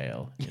Fake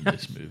Gale in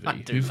this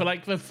movie. Who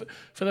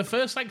for the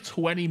first like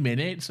 20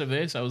 minutes of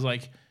this, I was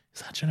like,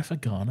 is that Jennifer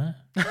Garner?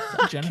 Is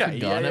that Jennifer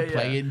Garner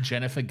playing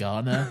Jennifer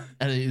Garner?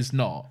 And it is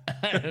not.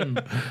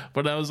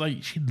 But I was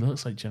like, she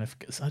looks like Jennifer.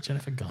 Is that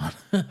Jennifer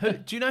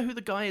Garner? Do you know who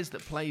the guy is that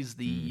plays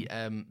the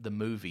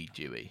movie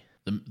Dewey?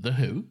 The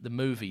who? The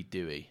movie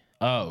Dewey.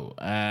 Oh,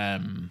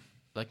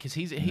 like, cause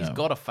he's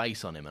got a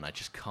face on him, and I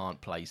just can't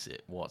place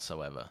it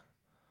whatsoever.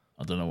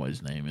 I don't know what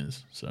his name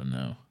is, so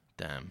no.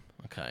 Damn.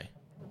 Okay.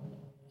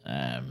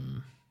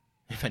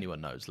 If anyone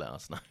knows, let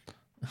us know.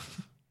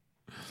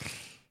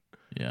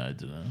 Yeah, I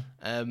don't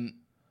know.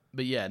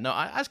 But yeah, no.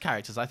 As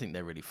characters, I think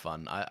they're really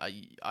fun.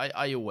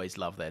 I always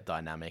love their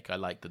dynamic. I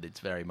like that it's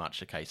very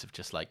much a case of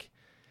just like,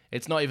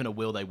 it's not even a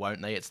will they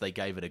won't they. It's they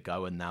gave it a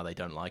go and now they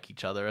don't like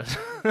each other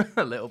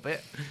a little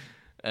bit.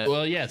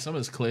 Well, yeah,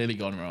 something's clearly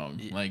gone wrong.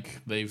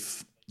 Like they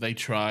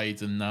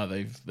tried and now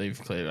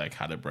they've clearly like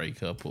had a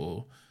breakup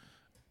or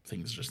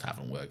things just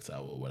haven't worked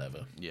out or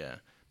whatever. Yeah,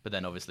 but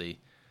then obviously,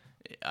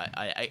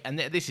 and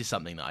this is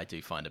something that I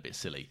do find a bit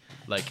silly.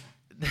 Like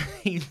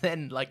he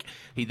then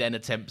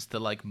attempts to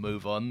like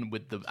move on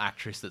with the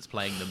actress that's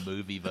playing the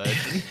movie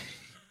version.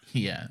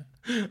 Yeah,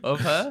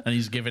 of her, and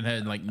he's giving her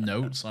like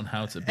notes on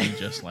how to be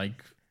just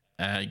like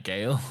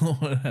Gale or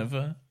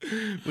whatever,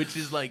 which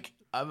is like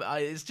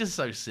it's just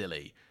so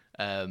silly.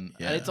 And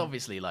it's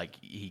obviously like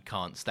he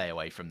can't stay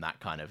away from that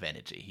kind of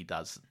energy. He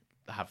does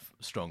have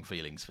strong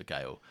feelings for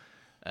Gale,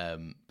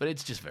 but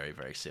it's just very,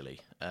 very silly,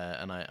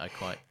 and I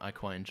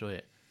quite enjoy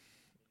it.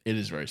 It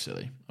is very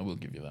silly. I will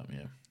give you that.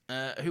 Yeah.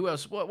 Who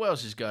else? What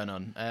else is going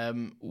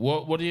on?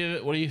 What do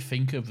you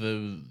think of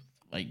the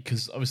like?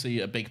 Because obviously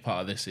a big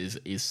part of this is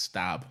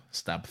Stab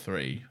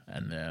 3,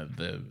 and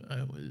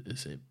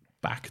is it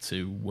Back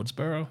to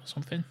Woodsboro or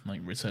something,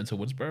 like Return to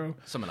Woodsboro,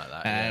 something like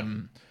that.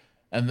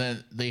 And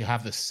then they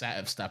have the set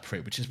of Stab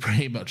 3, which is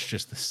pretty much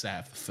just the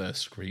set of the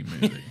first Scream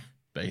movie,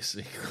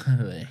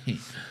 basically.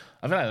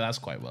 I feel like that's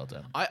quite well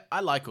done. I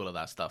like all of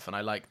that stuff, and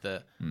I like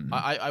the.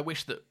 I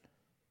wish that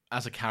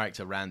as a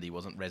character, Randy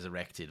wasn't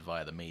resurrected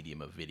via the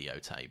medium of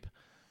videotape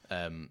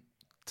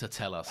to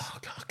tell us. Oh,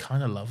 God, I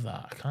kind of love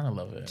that. I kind of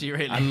love it. Do you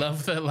really? I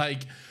love that,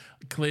 like,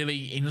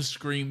 clearly in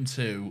Scream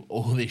 2,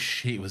 all this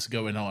shit was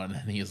going on,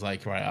 and he's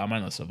like, right, I might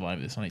not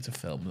survive this. I need to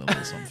film a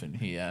little something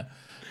here.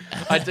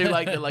 I do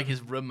like that, like,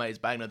 his roommate's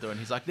banging the door, and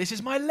he's like, this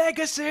is my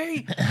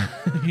legacy!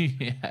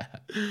 Yeah.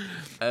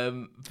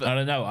 But I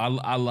don't know.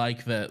 I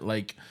like that,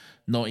 like,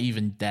 not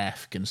even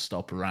death can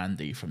stop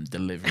Randy from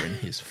delivering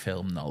his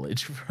film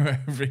knowledge for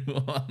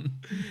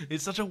everyone.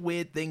 It's such a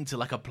weird thing to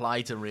like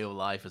apply to real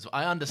life as well.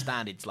 I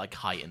understand it's like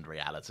heightened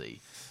reality,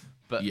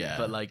 but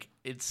like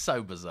it's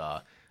so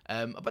bizarre.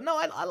 But no,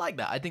 I like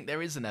that. I think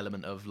there is an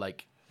element of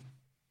like,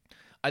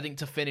 I think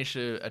to finish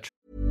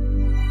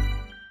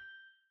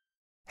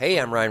Hey,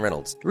 I'm Ryan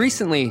Reynolds.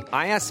 Recently,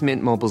 I asked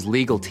Mint Mobile's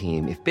legal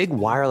team if big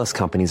wireless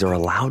companies are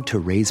allowed to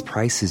raise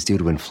prices due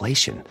to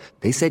inflation.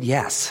 They said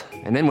yes.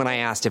 And then when I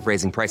asked if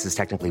raising prices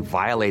technically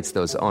violates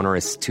those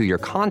onerous 2-year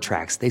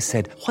contracts, they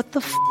said, what the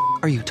f***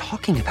 are you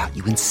talking about,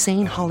 you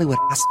insane Hollywood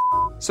ass f-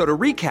 So to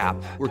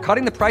recap, we're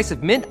cutting the price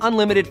of Mint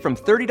Unlimited from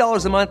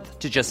 $30 a month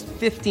to just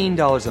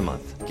 $15 a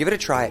month. Give it a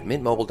try at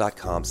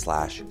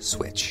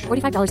mintmobile.com/switch.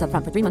 $45 up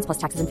front for 3 months plus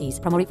taxes and fees.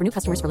 Promo rate for new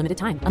customers for limited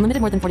time. Unlimited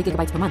more than 40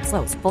 gigabytes per month.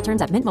 Slows full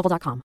terms at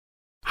mintmobile.com.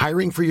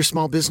 Hiring for your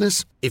small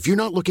business? If you're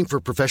not looking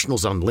for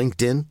professionals on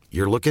LinkedIn,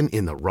 you're looking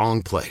in the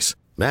wrong place.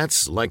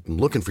 That's like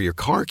looking for your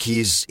car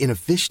keys in a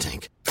fish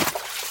tank.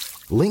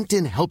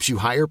 LinkedIn helps you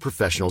hire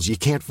professionals you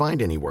can't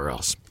find anywhere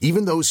else,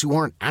 even those who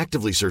aren't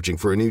actively searching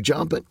for a new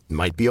job but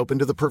might be open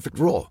to the perfect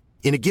role.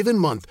 In a given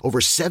month, over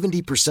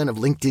 70% of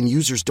LinkedIn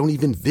users don't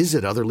even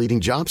visit other leading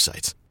job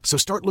sites. So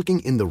start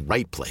looking in the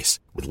right place.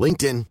 With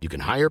LinkedIn, you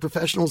can hire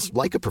professionals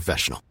like a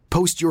professional.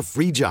 Post your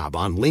free job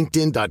on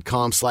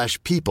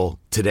linkedin.com/people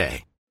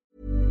today.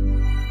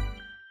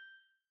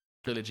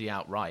 Trilogy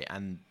outright,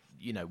 and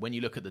you know, when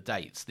you look at the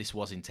dates, this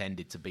was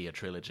intended to be a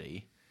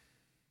trilogy,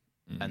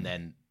 and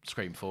then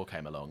Scream 4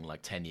 came along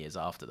like 10 years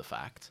after the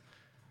fact.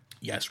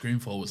 Yeah, Scream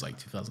 4 was like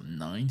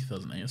 2009,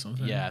 2008 or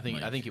something. Yeah, I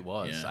think it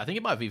was. Yeah. I think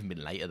it might have even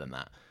been later than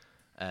that,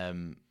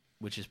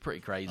 which is pretty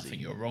crazy. I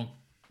think you're wrong.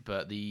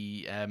 But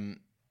the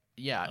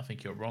I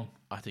think you're wrong.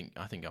 I think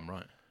I'm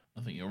right.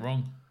 I think you're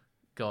wrong.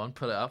 Go on,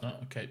 pull it up. Oh,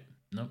 okay.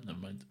 No, never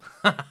mind.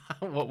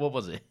 What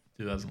was it?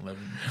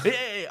 2011.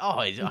 Yeah. Oh,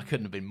 I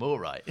couldn't have been more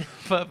right.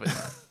 Perfect.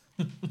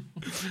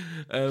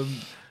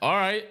 All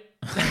right.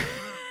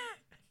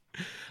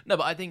 No,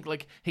 but I think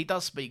like he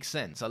does speak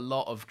sense. A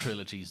lot of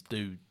trilogies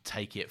do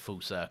take it full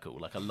circle.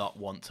 Like a lot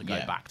want to go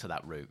back to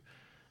that route.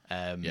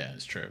 Yeah,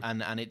 it's true.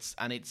 And it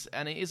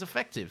is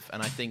effective.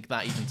 And I think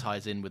that even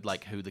ties in with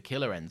like who the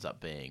killer ends up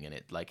being. And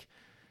it like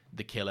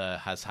the killer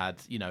has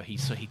had, you know,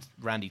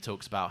 Randy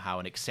talks about how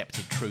an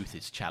accepted truth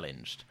is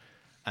challenged,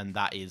 and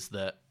that is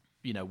that,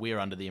 you know, we're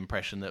under the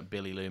impression that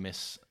Billy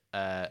Loomis,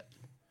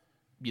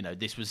 you know,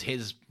 this was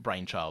his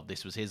brainchild,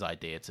 this was his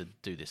idea to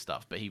do this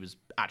stuff, but he was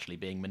actually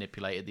being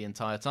manipulated the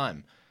entire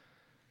time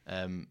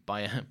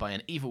by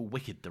an evil,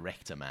 wicked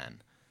director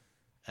man.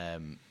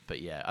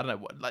 But yeah, I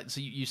don't know. So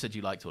you said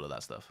you liked all of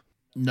that stuff.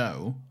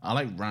 No, I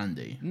like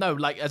Randy. No,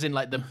 like as in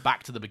like the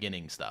back to the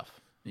beginning stuff.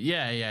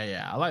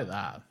 Yeah. I like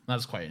that.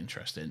 That's quite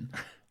interesting.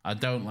 I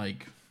don't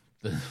like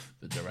the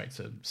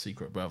director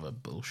secret brother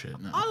bullshit.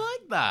 No. I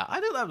like that. I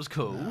thought that was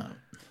cool.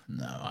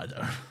 No, I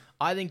don't.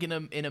 I think in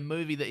a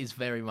movie that is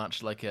very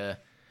much like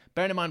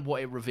bearing in mind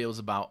what it reveals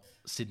about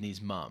Sydney's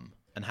mum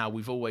and how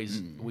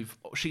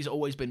she's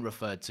always been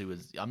referred to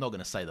as, I'm not going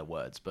to say the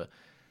words, but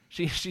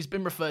she's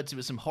been referred to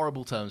as some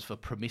horrible terms for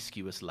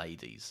promiscuous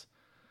ladies.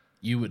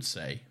 You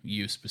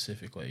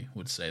specifically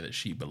would say that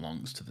she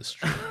belongs to the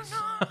streets.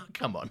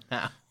 Come on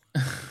now.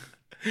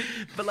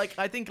 But like,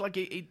 I think like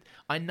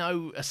I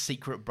know a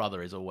secret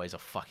brother is always a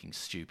fucking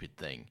stupid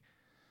thing,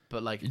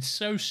 but like It's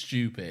so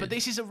stupid. But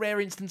this is a rare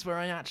instance where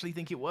I actually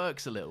think it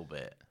works a little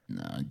bit.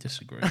 No, I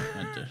disagree.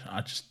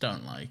 I just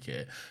don't like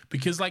it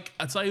because, like,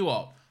 I tell you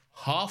what,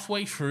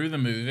 halfway through the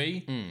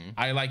movie,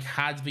 I like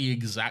had the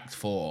exact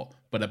thought,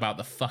 but about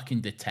the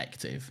fucking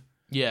detective.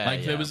 Yeah,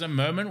 like there was a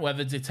moment where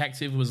the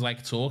detective was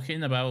like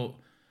talking about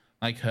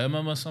like her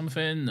mum or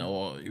something,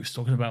 or he was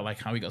talking about like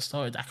how he got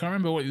started. I can't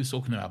remember what he was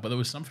talking about, but there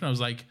was something I was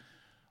like,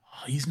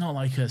 oh, he's not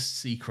like a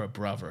secret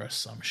brother or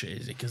some shit,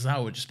 is it? Because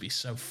that would just be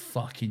so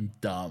fucking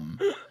dumb.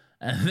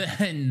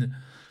 And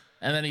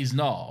then he's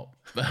not,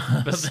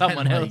 but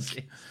someone else.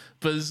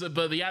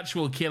 But the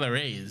actual killer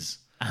is.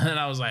 And then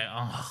I was like,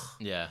 oh,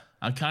 yeah.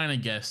 I kind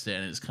of guessed it,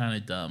 and it's kind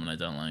of dumb, and I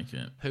don't like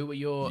it. Who were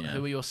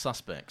your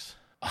suspects?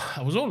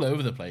 I was all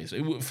over the place.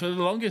 For the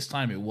longest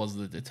time, it was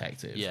the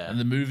detective. Yeah. And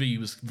the movie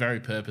was very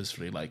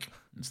purposefully like,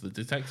 it's the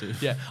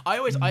detective. Yeah. I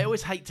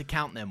always hate to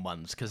count them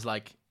ones because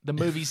like the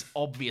movie's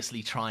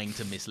obviously trying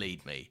to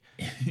mislead me.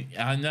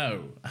 I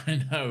know,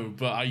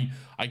 but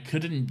I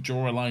couldn't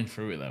draw a line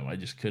through it though. I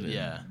just couldn't.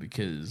 Yeah.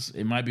 Because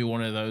it might be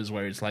one of those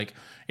where it's like,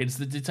 it's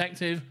the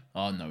detective.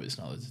 Oh no, it's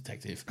not the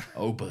detective.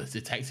 Oh, but the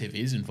detective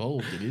is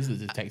involved. It is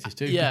the detective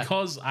too. Yeah.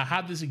 Because I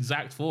had this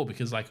exact thought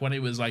because like when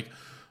it was like,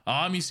 oh,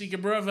 I'm your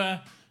secret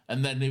brother,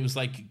 and then it was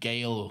like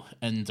Gale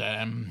and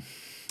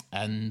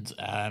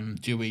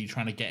Dewey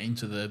trying to get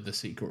into the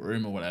secret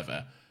room or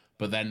whatever.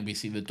 But then we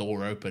see the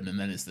door open, and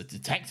then it's the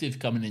detective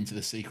coming into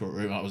the secret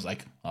room. I was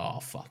like, "Oh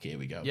fuck, here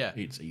we go." Yeah,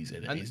 he's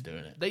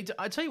doing it.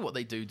 I tell you what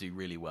they do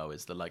really well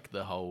is the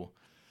whole.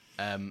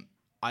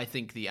 I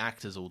think the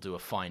actors all do a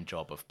fine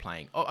job of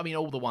playing. Oh, I mean,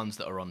 all the ones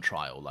that are on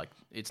trial, like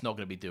it's not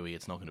going to be Dewey,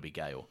 it's not going to be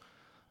Gale.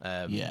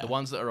 The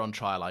ones that are on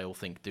trial, I all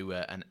think do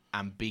an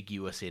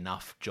ambiguous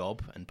enough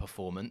job and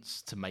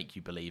performance to make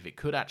you believe it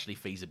could actually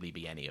feasibly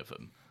be any of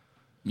them.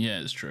 Yeah,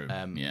 it's true.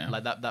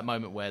 Like that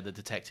moment where the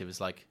detective is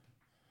like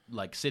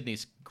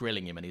Sydney's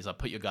grilling him and he's like,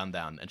 put your gun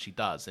down, and she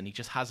does, and he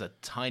just has a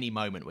tiny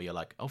moment where you're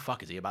like, oh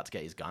fuck, is he about to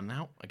get his gun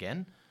out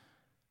again?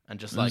 And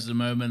just there's a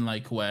moment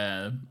like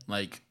where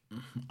like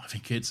I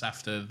think it's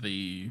after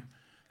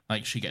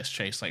she gets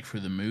chased like through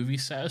the movie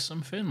set or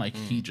something. Like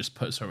he just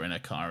puts her in a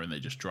car and they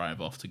just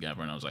drive off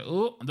together, and I was like,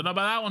 oh, I don't know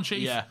about that one,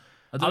 Chief. Yeah.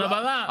 I don't know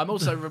about that.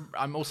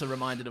 I'm also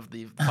reminded of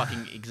the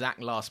fucking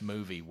exact last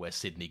movie where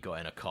Sydney got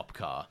in a cop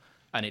car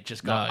and it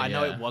just got. I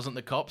know it wasn't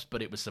the cops,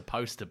 but it was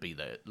supposed to be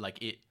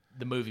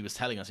the movie was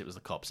telling us it was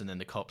the cops, and then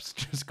the cops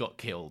just got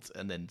killed,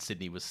 and then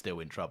Sydney was still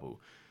in trouble.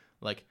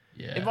 Like,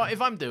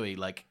 if I'm Dewey,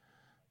 like,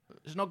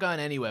 it's not going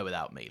anywhere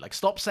without me. Like,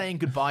 stop saying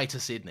goodbye to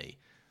Sydney.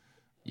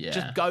 Yeah,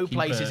 just go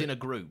places in a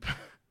group.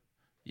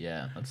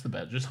 Yeah, that's the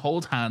best. Just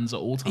hold hands at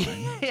all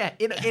times. Yeah,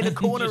 in a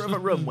corner of a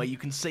room where you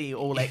can see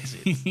all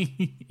exits.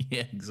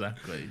 Yeah,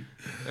 exactly.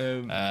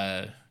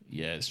 Yeah,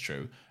 it's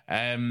true.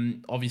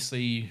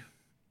 Obviously,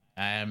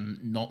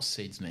 not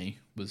Sydney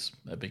was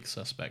a big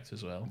suspect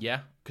as well.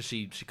 Yeah, because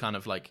she kind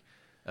of like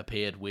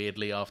appeared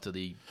weirdly after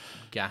the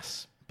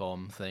gas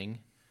bomb thing.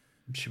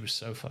 She was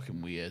so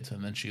fucking weird,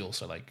 and then she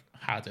also like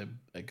had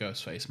a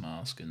ghost face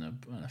mask and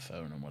a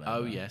phone and whatever.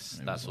 Oh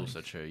yes, that's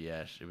also true.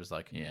 Yeah, she was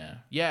like,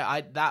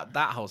 yeah.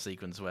 That whole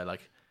sequence where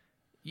like,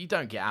 you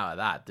don't get out of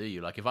that, do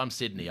you? Like, if I'm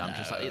Sydney, I'm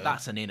just like,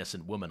 that's an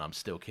innocent woman. I'm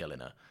still killing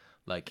her.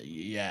 Like,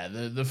 yeah,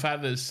 the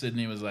fact that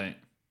Sydney was like,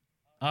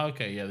 oh,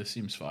 okay, yeah, this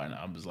seems fine.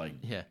 I was like,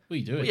 yeah, what are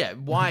you doing? Well, yeah,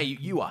 why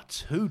you are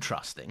too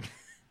trusting.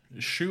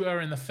 Shoot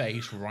her in the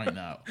face right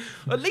now.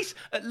 At least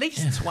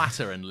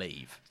twat her and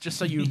leave, just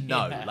so you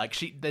know. Yeah. Like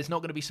there's not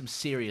going to be some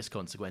serious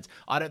consequence.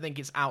 I don't think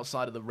it's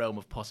outside of the realm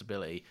of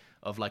possibility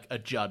of like a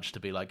judge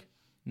to be like,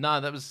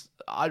 no,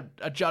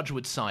 a judge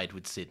would side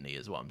with Sydney,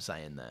 is what I'm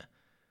saying there.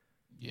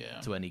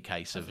 Yeah. To any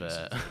case of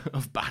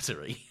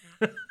battery.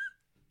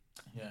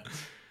 Yeah.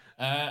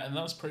 And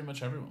that's pretty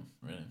much everyone,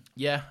 really.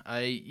 Yeah,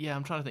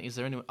 I'm trying to think. Is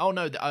there anyone? Oh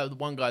no, the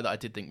one guy that I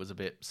did think was a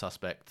bit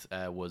suspect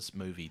was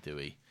Movie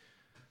Dewey.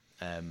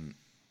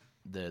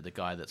 The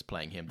guy that's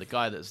playing him, the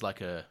guy that's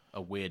like a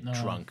weird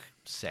drunk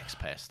sex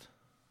pest.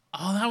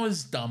 Oh, that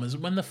was dumb. As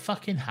when the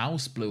fucking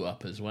house blew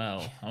up as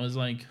well. I was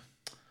like,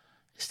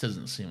 this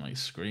doesn't seem like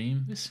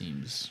Scream. This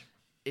seems.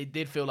 It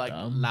did feel like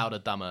dumb. Louder,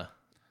 Dumber,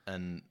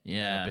 and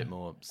a bit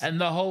more. And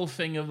the whole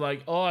thing of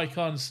like, oh, I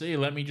can't see.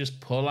 Let me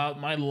just pull out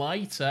my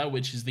lighter,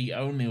 which is the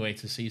only way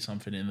to see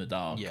something in the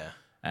dark. Yeah.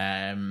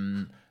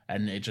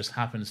 And it just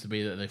happens to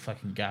be that the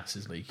fucking gas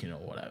is leaking or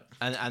whatever.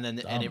 And then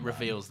it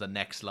reveals the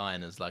next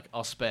line as like,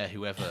 I'll spare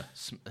whoever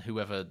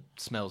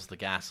smells the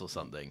gas or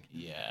something.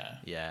 Yeah.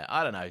 Yeah,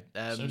 I don't know.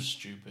 So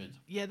stupid.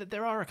 Yeah,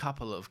 there are a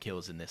couple of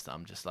kills in this that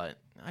I'm just like,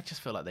 I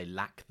just feel like they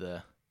lack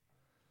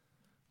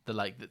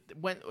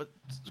when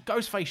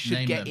Ghostface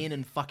should get in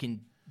and fucking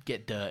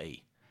get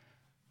dirty.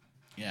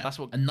 Yeah. That's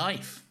what a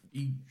knife.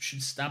 He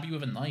should stab you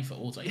with a knife at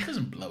all times. He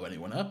doesn't blow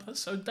anyone up. That's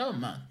so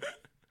dumb, man.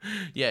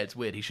 Yeah, it's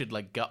weird. He should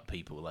like gut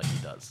people like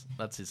he does.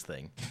 That's his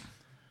thing.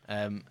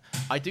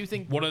 I do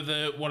think. What are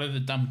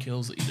the dumb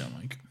kills that you don't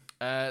like?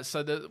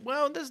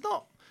 There's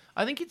not.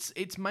 I think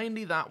it's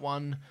mainly that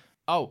one.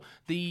 Oh,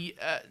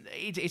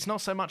 it's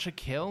not so much a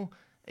kill.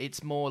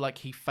 It's more like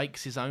he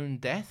fakes his own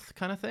death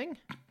kind of thing.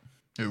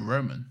 Who,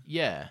 Roman?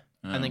 Yeah.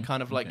 And then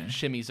kind of like okay.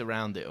 shimmies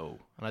around it all.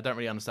 And I don't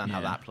really understand how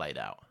that played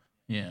out.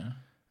 Yeah.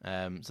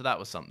 So that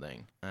was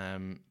something.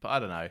 But I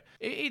don't know.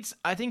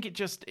 I think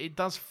it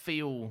does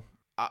feel...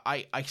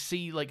 I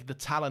see like the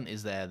talent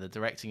is there, the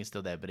directing is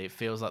still there, but it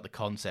feels like the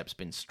concept's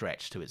been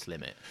stretched to its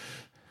limit.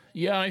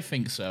 Yeah, I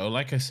think so.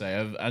 Like I say,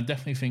 I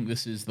definitely think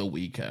this is the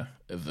weaker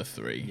of the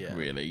three,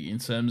 really. In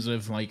terms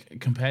of, like,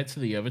 compared to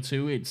the other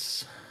two,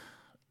 it's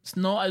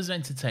not as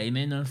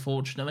entertaining,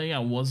 unfortunately. I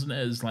wasn't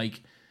as,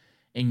 like,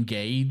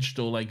 engaged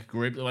or, like,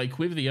 gripped. Like,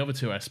 with the other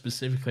two, I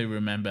specifically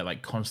remember,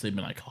 like, constantly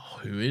being like, oh,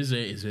 who is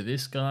it? Is it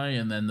this guy?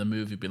 And then the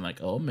movie being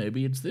like, oh,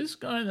 maybe it's this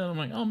guy. And then I'm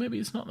like, oh, maybe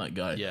it's not that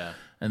guy. Yeah.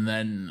 And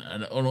then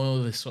and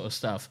all this sort of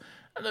stuff.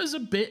 And there's a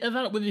bit of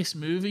that with this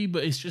movie,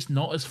 but it's just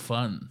not as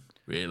fun.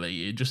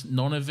 Really, it just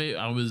none of it.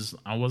 I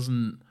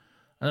wasn't.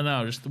 I don't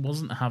know. I just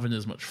wasn't having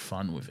as much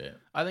fun with it.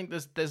 I think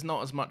there's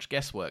not as much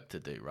guesswork to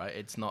do, right?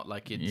 It's not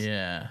like it's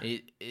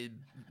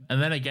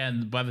And then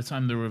again, by the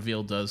time the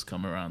reveal does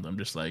come around, I'm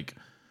just like,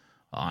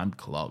 oh, I'm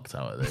clocked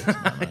out of this.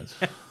 Man.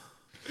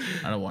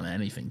 I don't want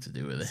anything to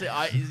do with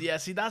it.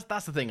 See,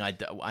 that's the thing. I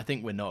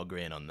think we're not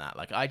agreeing on that.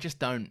 Like, I just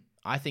don't.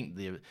 I think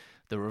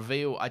the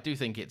reveal. I do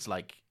think it's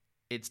like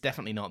it's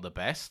definitely not the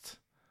best.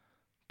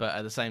 But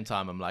at the same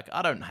time, I'm like,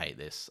 I don't hate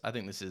this. I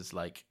think this is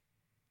like,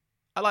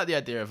 I like the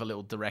idea of a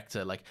little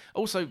director. Like,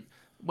 also,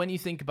 when you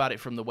think about it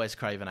from the Wes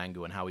Craven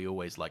angle and how he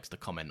always likes to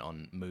comment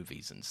on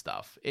movies and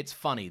stuff, it's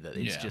funny that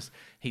it's just,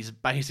 he's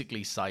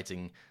basically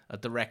citing a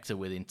director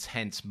with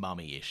intense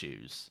mummy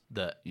issues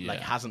that like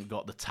hasn't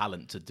got the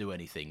talent to do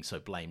anything, so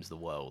blames the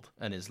world.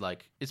 And is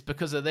like, it's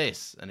because of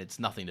this, and it's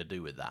nothing to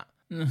do with that.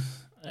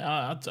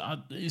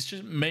 It's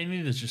just,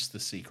 mainly there's just the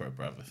Secret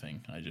Brother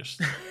thing.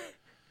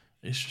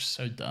 It's just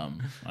so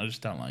dumb. I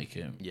just don't like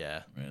it.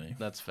 Yeah, really.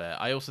 That's fair.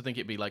 I also think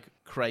it'd be like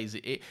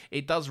crazy.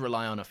 It does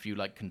rely on a few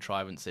like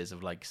contrivances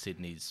of like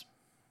Sydney's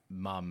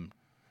mum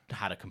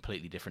had a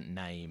completely different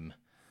name,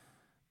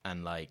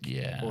 and like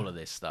all of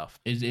this stuff.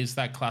 It's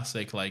that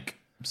classic like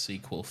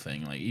sequel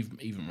thing. Like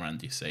even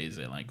Randy says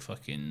it, like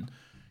fucking,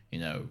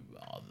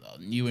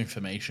 new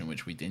information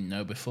which we didn't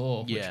know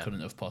before, which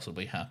couldn't have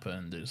possibly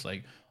happened. It's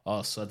like,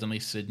 oh, suddenly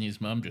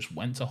Sydney's mum just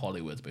went to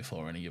Hollywood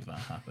before any of that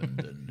happened,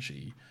 and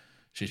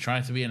She's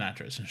trying to be an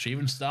actress, and she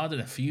even starred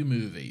in a few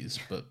movies,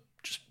 but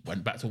just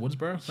went back to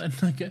Woodsboro then,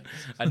 I guess.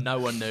 And no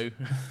one knew.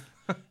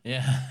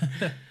 Yeah.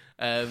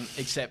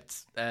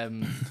 Except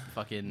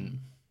fucking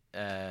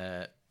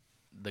the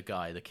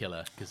guy, the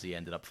killer, because he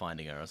ended up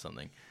finding her or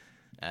something.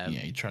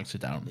 He tracked her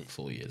down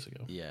 4 years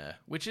ago. Yeah,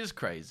 which is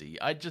crazy.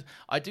 I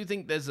do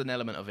think there's an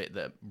element of it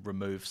that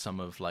removes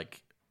some of,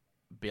 like,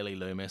 Billy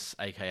Loomis,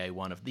 a.k.a.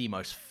 one of the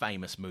most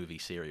famous movie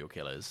serial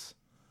killers,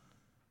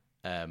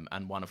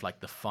 and one of, like,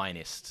 the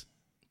finest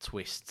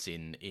twists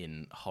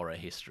in horror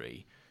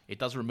history. It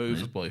does remove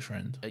his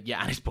boyfriend. And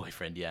his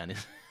boyfriend,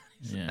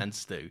 and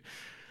Stu.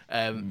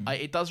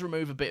 It does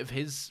remove a bit of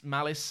his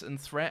malice and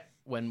threat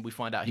when we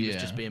find out he was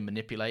just being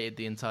manipulated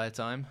the entire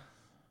time.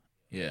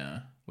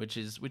 Yeah, which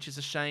is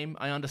a shame.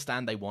 I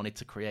understand they wanted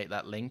to create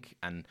that link,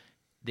 and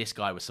this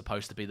guy was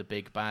supposed to be the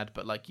big bad,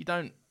 but like you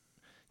don't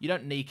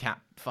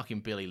kneecap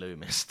fucking Billy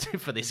Loomis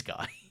for this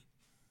guy.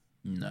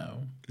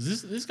 No,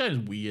 because this guy's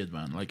weird,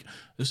 man. Like,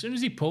 as soon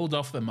as he pulled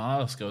off the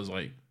mask, I was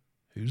like,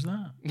 who's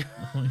that?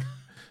 Like,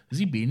 has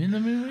he been in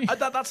the movie?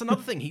 That's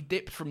another thing. He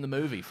dipped from the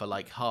movie for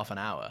like half an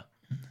hour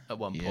at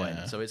one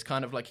point. So it's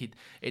kind of like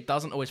it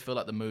doesn't always feel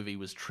like the movie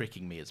was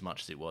tricking me as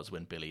much as it was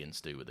when Billy and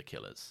Stu were the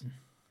killers.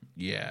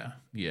 Yeah.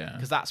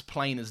 Because that's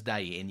plain as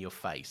day in your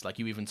face. Like,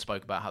 you even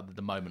spoke about how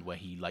the moment where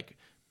he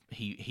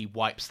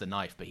wipes the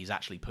knife, but he's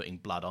actually putting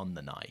blood on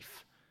the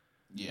knife.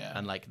 Yeah.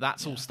 And like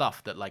that's all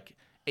stuff that like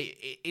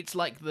it's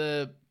like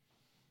the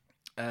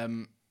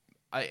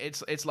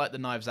it's like the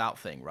Knives Out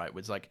thing, right?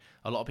 It's like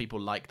a lot of people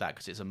like that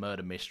because it's a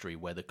murder mystery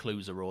where the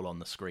clues are all on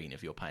the screen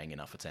if you're paying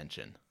enough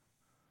attention.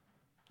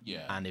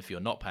 Yeah. And if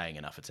you're not paying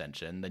enough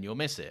attention, then you'll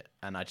miss it.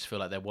 And I just feel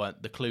like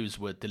the clues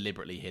were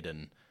deliberately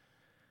hidden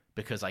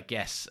because I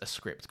guess a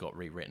script got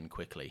rewritten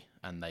quickly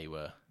and they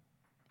were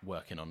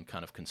working on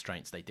kind of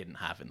constraints they didn't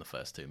have in the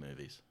first two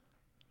movies.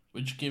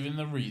 Which, given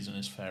the reason,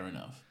 is fair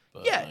enough.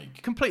 But yeah,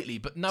 completely.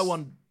 But no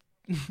one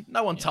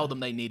told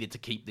them they needed to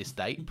keep this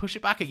date. Push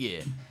it back a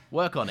year.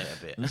 Work on it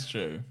a bit. That's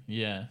true.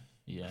 Yeah.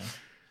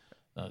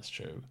 That's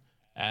true.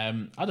 I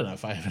don't know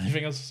if I have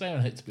anything else to say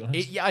on it, to be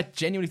honest. I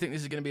genuinely think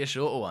this is going to be a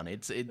shorter one.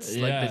 It's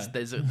like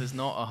there's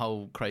not a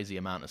whole crazy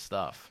amount of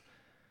stuff.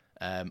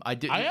 I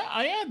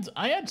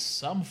had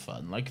some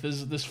fun. Like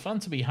there's fun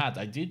to be had.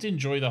 I did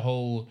enjoy the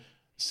whole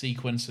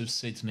sequence of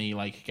Sydney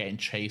like getting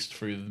chased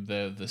through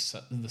the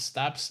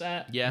stab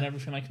set and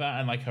everything like that,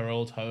 and like her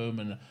old home.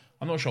 And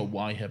I'm not sure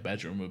why her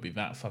bedroom would be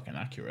that fucking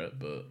accurate,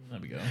 but there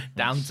we go.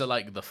 Down to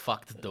like the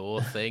fucked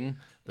door thing,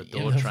 the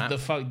door trap, the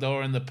fucked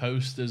door, and the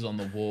posters on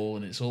the wall,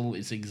 and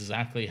it's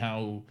exactly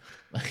how.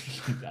 Like,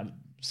 that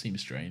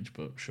seems strange,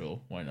 but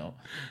sure, why not?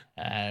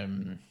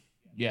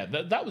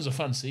 That was a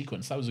fun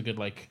sequence. That was a good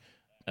like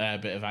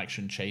bit of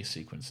action chase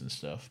sequence and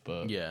stuff,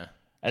 but Yeah.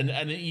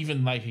 and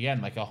even like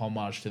again like a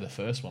homage to the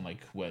first one,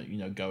 like where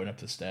going up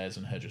the stairs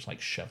and her just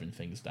like shoving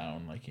things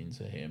down like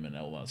into him and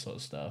all that sort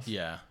of stuff.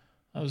 Yeah.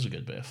 That was a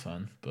good bit of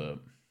fun, but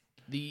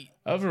The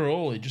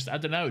overall, it just I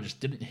don't know, it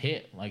just didn't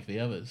hit like the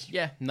others.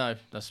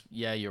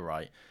 You're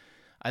right.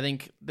 I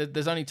think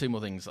there's only two more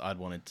things I'd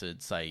wanted to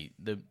say.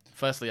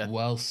 Firstly,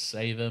 well,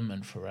 say them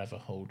and forever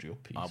hold your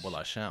peace. Well,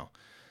 I shall.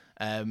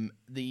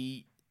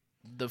 The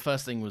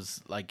first thing was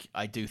like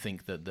I do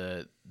think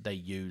that they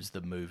use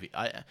the movie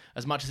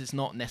as much as it's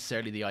not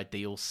necessarily the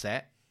ideal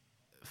set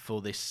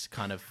for this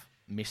kind of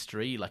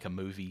mystery, like a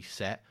movie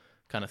set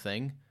kind of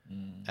thing.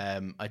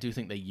 I do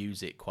think they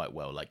use it quite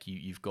well. Like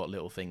you've got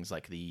little things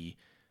like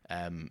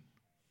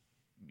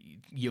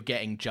you're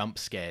getting jump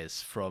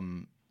scares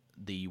from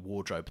the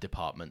wardrobe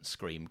department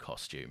Scream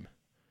costume.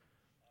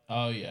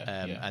 Oh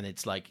yeah, and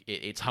it's like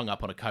it's hung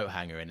up on a coat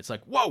hanger, and it's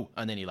like whoa,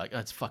 and then you're like, oh,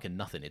 it's fucking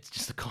nothing. It's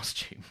just a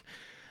costume.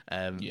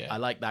 I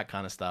like that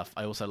kind of stuff.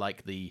 I also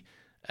like the.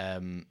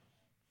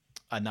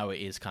 I know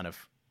it is kind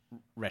of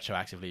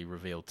retroactively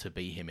revealed to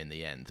be him in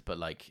the end, but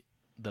like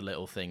the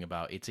little thing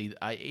about it's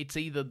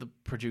either the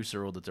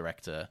producer or the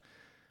director,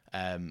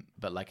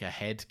 but like a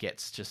head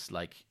gets just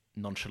like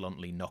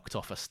nonchalantly knocked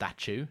off a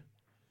statue,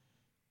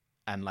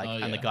 and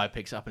and the guy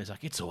picks it up and is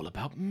like, it's all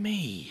about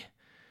me.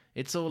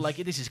 It's all like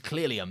this is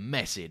clearly a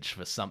message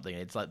for something.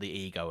 It's like the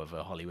ego of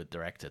a Hollywood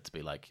director to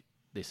be like,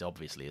 this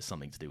obviously has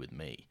something to do with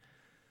me.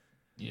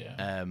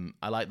 Yeah.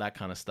 I like that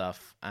kind of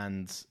stuff.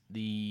 And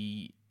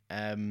the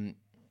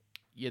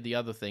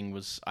other thing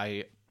was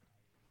I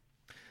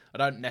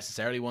don't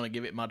necessarily want to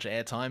give it much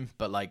airtime,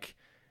 but like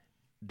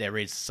there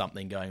is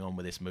something going on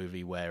with this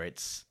movie where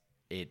it's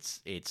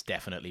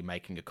definitely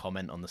making a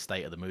comment on the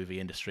state of the movie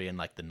industry in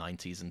like the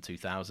 90s and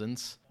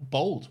 2000s.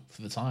 Bold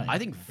for the time. I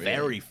think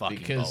very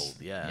fucking bold.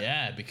 Yeah.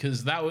 Yeah,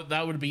 because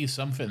that would be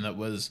something that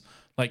was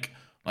like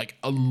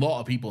a lot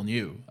of people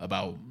knew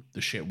about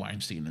the shit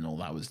Weinstein and all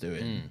that was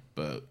doing,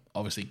 but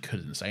obviously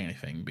couldn't say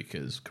anything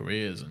because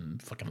careers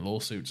and fucking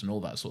lawsuits and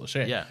all that sort of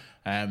shit. Yeah.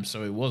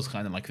 So it was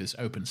kind of like this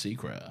open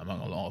secret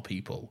among a lot of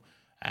people.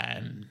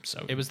 And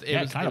so it was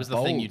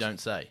the thing you don't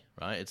say,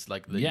 right? It's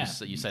like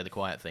you say the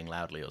quiet thing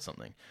loudly or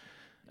something.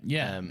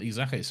 Yeah,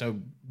 exactly. So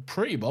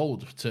pretty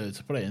bold to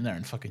put it in there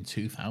in fucking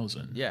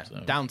 2000. Yeah,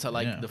 so, down to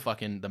like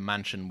the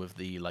mansion with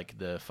the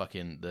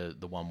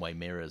one-way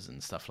mirrors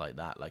and stuff like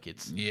that. Like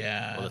it's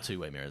or the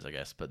two-way mirrors, I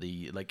guess. But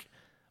the like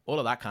all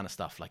of that kind of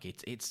stuff. Like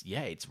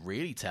it's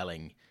really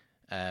telling,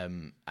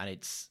 and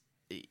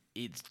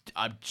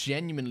I'm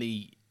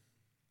genuinely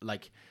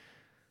like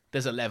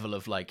there's a level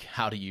of like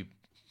how do you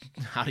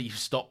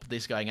stop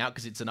this going out,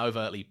 because it's an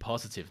overtly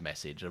positive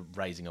message of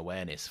raising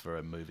awareness for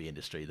a movie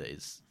industry that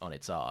is on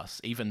its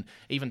arse, even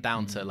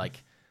down to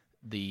like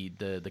the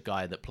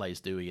guy that plays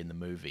Dewey in the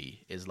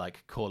movie is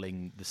like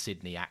calling the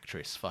Sydney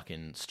actress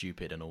fucking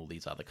stupid and all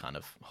these other kind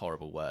of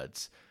horrible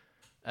words,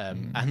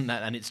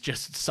 and it's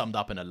just summed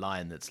up in a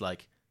line that's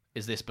like,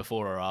 is this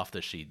before or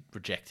after she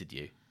rejected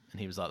you?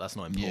 And he was like, that's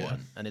not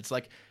important. And it's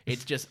like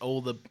it's just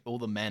all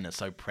the men are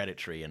so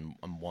predatory and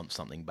want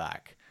something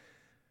back.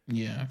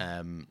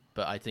 Yeah.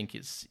 But I think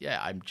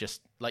I'm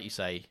just like you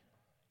say,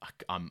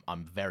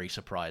 I'm very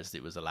surprised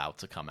it was allowed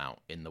to come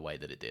out in the way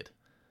that it did.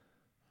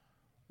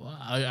 Well,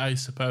 I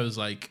suppose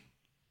like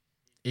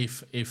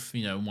if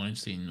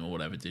Weinstein or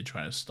whatever did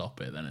try to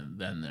stop it,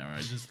 then there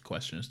is just the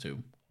question as to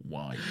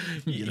why.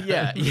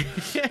 Yeah.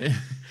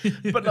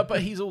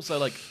 But he's also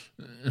like,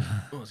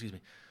 excuse me.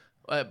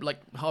 Like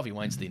Harvey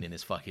Weinstein in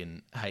his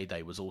fucking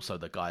heyday was also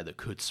the guy that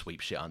could sweep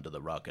shit under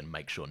the rug and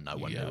make sure no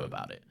one knew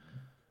about it.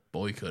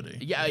 Boy, could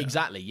he. Yeah,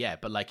 exactly, yeah.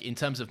 But, like, in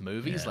terms of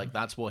movies, like,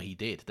 that's what he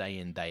did day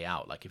in, day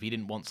out. Like, if he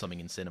didn't want something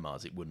in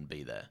cinemas, it wouldn't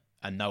be there.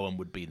 And no one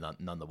would be none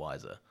the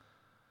wiser.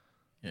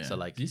 Yeah. So,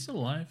 like, is he still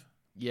alive?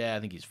 Yeah, I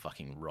think he's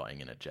fucking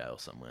rotting in a jail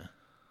somewhere.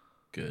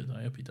 Good,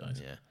 I hope he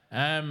dies.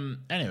 Yeah.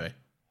 Anyway.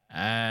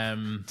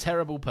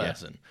 Terrible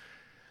person.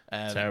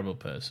 Yeah. Terrible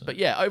person. But,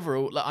 yeah,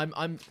 overall, like,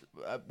 I'm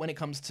when it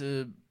comes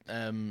to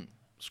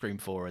Scream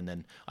 4, and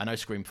then I know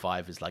Scream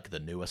 5 is, like, the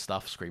newer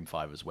stuff. Scream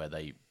 5 is where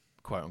they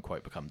quote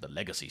unquote become the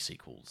legacy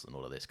sequels and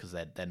all of this, because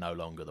they're no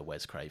longer the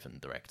Wes Craven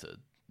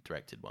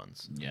directed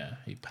ones. Yeah,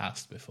 he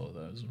passed before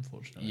those,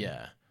 unfortunately.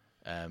 Yeah,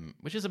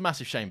 which is a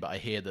massive shame. But I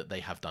hear that they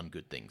have done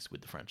good things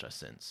with the franchise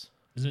since.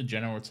 Isn't it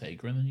Jenna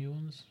Ortega in the new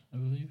ones?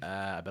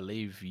 I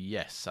believe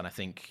yes, and I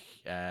think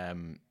I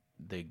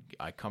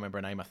can't remember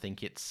her name. I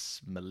think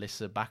it's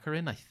Melissa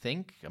Baccarin. I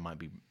think I might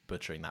be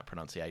butchering that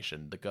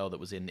pronunciation. The girl that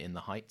was in The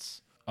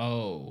Heights.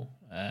 Oh,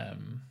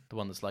 the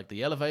one that's like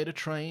the elevator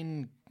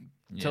train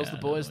tells the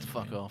boys to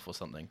fuck off or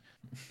something.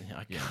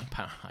 Yeah,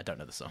 I don't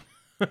know the song.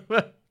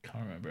 Can't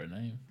remember her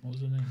name. What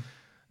was her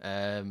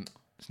name?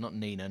 It's not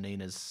Nina.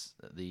 Nina's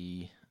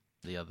the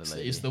other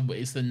lady.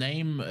 It's the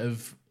name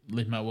of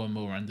Lin-Manuel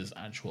Miranda's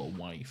actual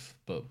wife,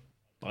 but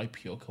by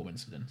pure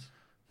coincidence.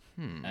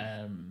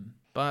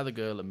 Buy the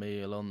girl a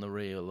meal on the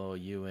reel, or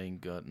you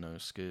ain't got no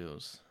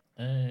skills.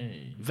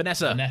 Hey.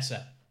 Vanessa.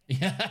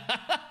 Yeah.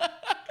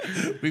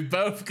 We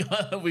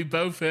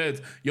both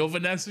heard your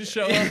Vanessa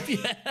show up.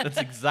 Yeah. That's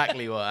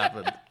exactly what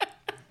happened.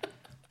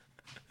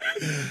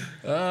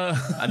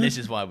 And this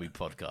is why we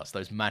podcast,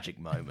 those magic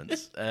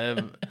moments.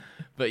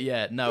 But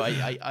yeah, no,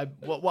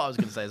 what I was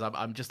going to say is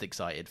I'm just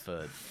excited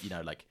for,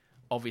 like,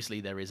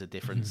 obviously there is a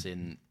difference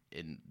in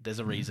there's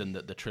a reason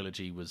that the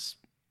trilogy was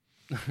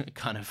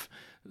kind of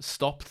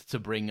stopped to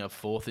bring a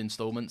fourth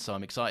installment. So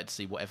I'm excited to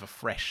see whatever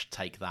fresh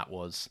take that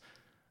was.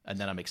 And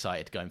then I'm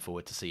excited going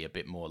forward to see a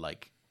bit more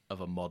like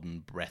of a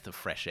modern breath of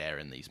fresh air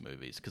in these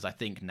movies. Because I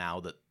think now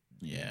that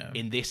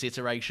in this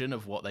iteration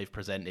of what they've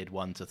presented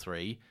 1 to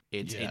 3,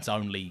 it's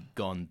only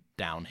gone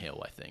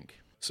downhill, I think.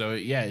 So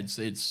yeah,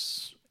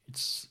 it's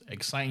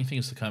exciting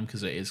things to come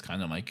because it is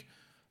kind of like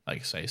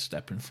say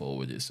stepping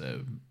forward is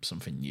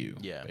something new,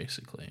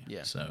 basically.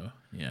 Yeah. So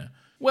yeah.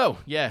 Well,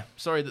 yeah.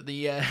 Sorry that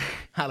the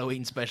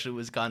Halloween special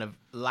was kind of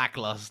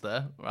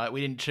lackluster. Right,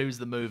 we didn't choose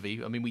the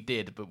movie. I mean, we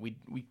did, but we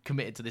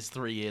committed to this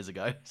 3 years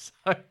ago. So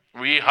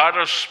we had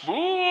a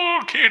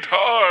spooky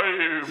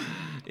time.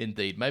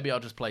 Indeed. Maybe I'll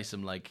just play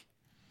some like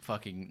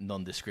fucking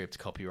nondescript,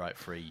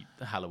 copyright-free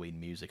Halloween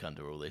music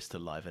under all this to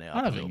liven it up.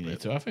 I don't think you need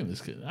to. I think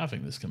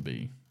this can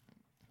be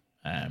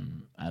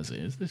as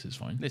is. This is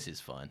fine. This is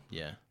fine.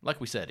 Yeah,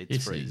 like we said,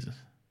 it's free.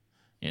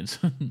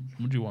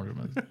 What do you want from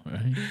us?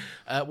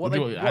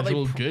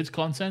 Actual good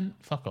content?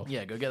 Fuck off.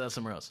 Yeah, go get that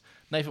somewhere else.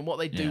 Nathan, what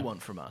they do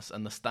want from us,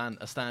 and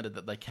a standard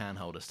that they can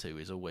hold us to,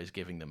 is always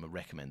giving them a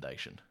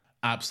recommendation.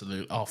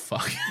 Absolute. Oh,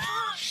 fuck.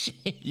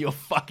 You're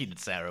fucking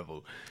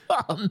terrible.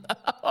 Oh, no.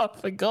 I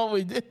forgot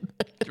we did.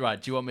 Right,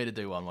 do you want me to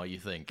do one while you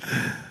think?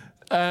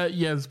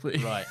 Yes,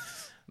 please. Right.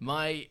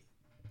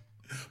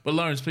 But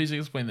Lawrence, please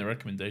explain the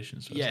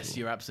recommendations. Yes,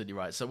 you're absolutely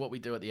right. So what we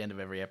do at the end of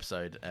every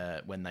episode,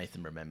 when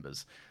Nathan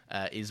remembers,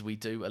 is we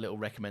do a little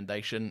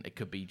recommendation. It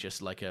could be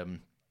just like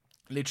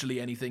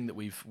literally anything that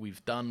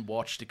we've done,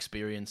 watched,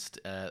 experienced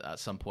at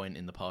some point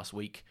in the past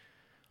week,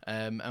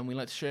 and we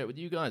like to share it with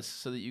you guys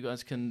so that you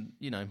guys can,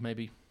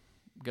 maybe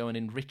go and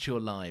enrich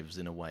your lives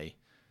in a way.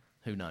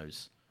 Who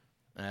knows?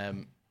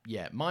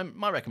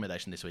 My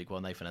recommendation this week, while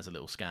Nathan has a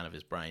little scan of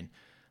his brain,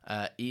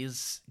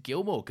 is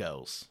Gilmore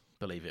Girls.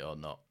 Believe it or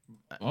not.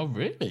 Oh,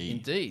 really?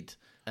 Indeed.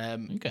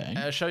 Okay.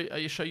 A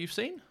show you've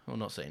seen or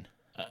not seen?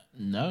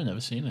 No, never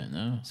seen it.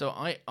 No. So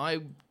I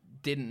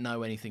didn't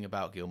know anything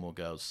about Gilmore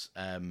Girls,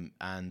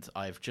 and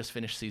I've just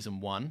finished season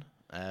 1.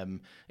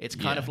 It's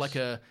kind of like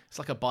a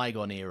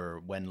bygone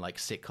era when like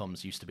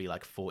sitcoms used to be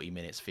like 40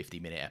 minutes,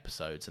 50-minute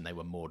episodes, and they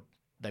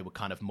were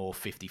kind of more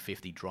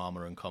 50-50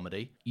 drama and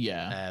comedy.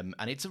 Yeah.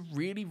 And it's a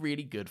really,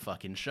 really good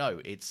fucking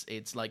show.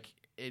 It's like.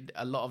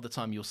 A lot of the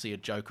time you'll see a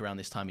joke around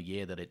this time of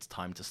year that it's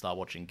time to start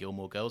watching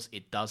Gilmore Girls.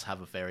 It does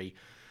have a very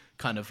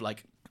kind of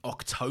like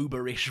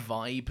October-ish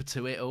vibe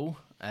to it all.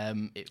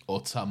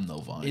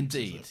 Autumnal vibe.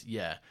 Indeed,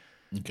 yeah.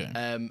 Okay.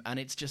 And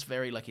it's just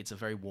very like, it's a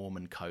very warm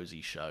and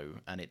cozy show.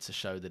 And it's a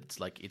show that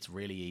it's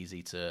really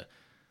easy to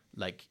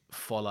like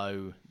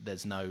follow.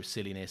 There's no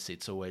silliness.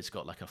 It's always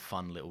got like a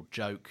fun little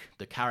joke.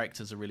 The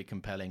characters are really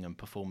compelling and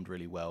performed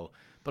really well.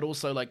 But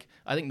also like,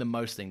 I think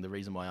the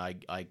reason why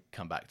I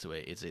come back to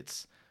it is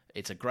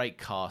it's a great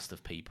cast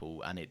of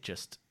people, and it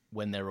just,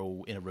 when they're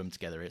all in a room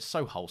together, it's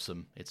so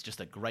wholesome. It's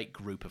just a great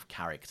group of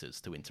characters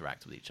to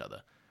interact with each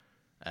other.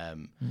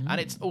 And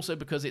it's also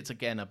because it's,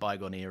 again, a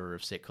bygone era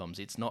of sitcoms.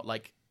 It's not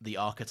like the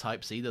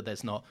archetypes either.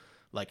 There's not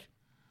like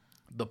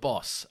the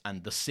boss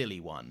and the silly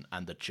one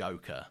and the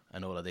Joker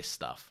and all of this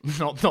stuff.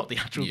 Not the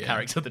actual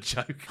character, the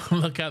Joker.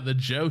 Look at the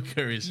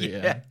Joker is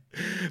here.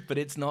 But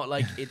it's not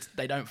like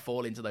they don't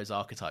fall into those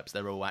archetypes.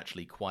 They're all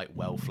actually quite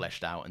well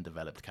fleshed out and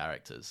developed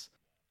characters.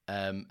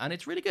 And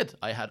it's really good.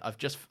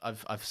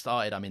 I've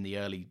started. I'm in the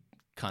early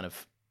kind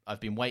of. I've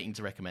been waiting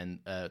to recommend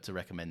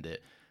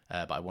it,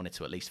 but I wanted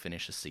to at least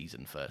finish a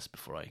season first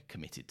before I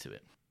committed to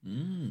it.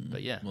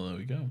 But yeah, well, there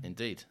we go.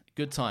 Indeed,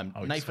 good time.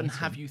 Nathan,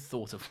 have you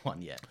thought of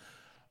one yet?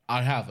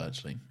 I have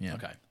actually. Yeah.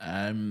 Okay.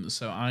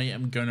 So I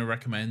am going to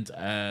recommend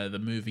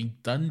the movie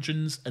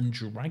Dungeons and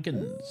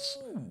Dragons.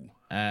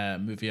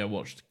 Movie I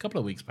watched a couple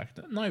of weeks back.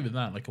 Not even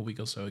that, like a week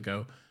or so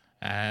ago.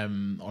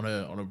 On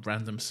a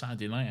random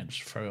Saturday night, I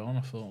just throw it on.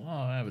 I thought,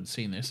 I haven't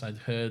seen this. I'd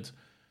heard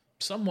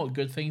somewhat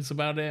good things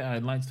about it. I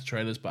liked the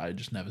trailers, but I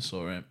just never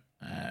saw it.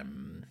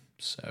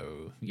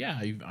 So yeah,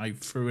 I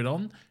threw it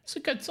on. It's a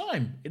good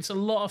time. It's a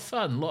lot of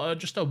fun.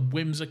 Just a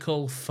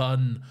whimsical,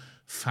 fun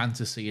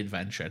fantasy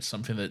adventure. It's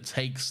something that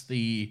takes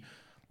the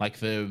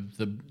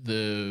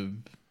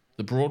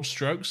broad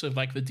strokes of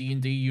like the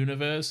D&D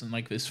universe and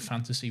like this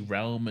fantasy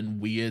realm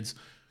and weird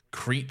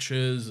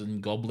creatures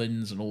and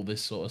goblins and all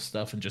this sort of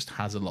stuff, and just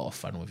has a lot of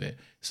fun with it.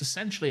 It's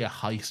essentially a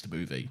heist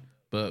movie,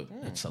 but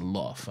it's a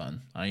lot of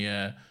fun.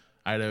 I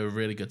had a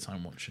really good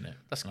time watching it.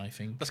 I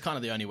think that's kind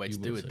of the only way to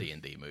do a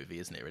D&D movie,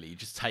 isn't it? Really, you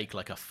just take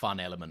like a fun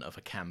element of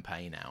a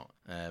campaign out.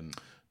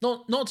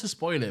 Not to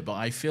spoil it, but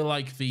I feel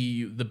like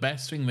the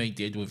best thing they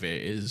did with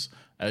it is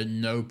at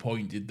no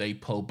point did they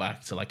pull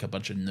back to like a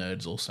bunch of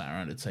nerds all sat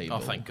around a table. Oh,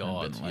 thank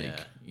God!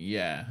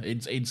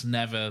 It's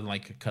never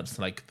like it cuts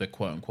to like the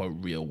quote unquote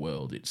real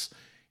world. It's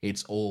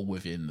it's all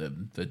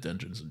within the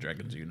Dungeons and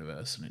Dragons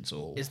universe, and it's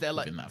all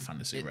within that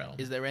fantasy realm.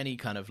 Is there any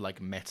kind of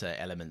like meta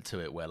element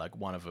to it where like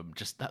one of them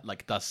just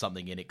like does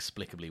something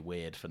inexplicably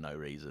weird for no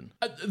reason?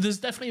 There's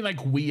definitely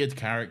like weird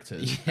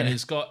characters, and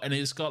it's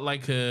got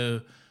like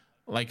a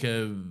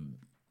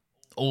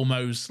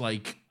almost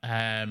like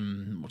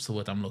what's the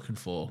word I'm looking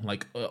for?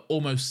 Like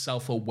almost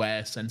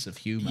self-aware sense of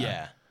humor.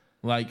 Yeah.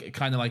 Like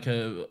kind of like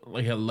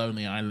a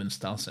Lonely Island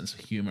style sense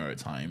of humor at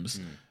times.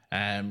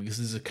 Because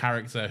there's a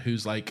character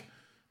who's like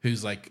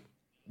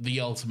the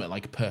ultimate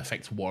like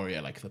perfect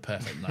warrior, like the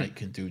perfect knight,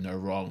 can do no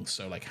wrong.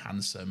 So like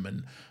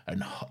handsome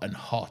and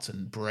hot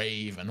and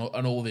brave and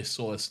all this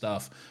sort of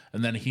stuff.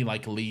 And then he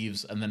like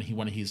leaves, and then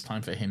when it's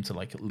time for him to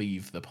like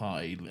leave the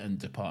party and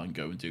depart and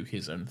go and do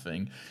his own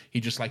thing, he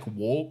just like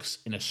walks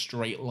in a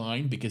straight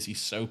line because he's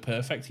so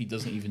perfect. He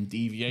doesn't even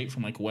deviate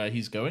from like where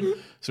he's going.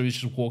 So he's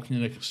just walking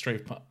in a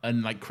straight.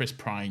 And like Chris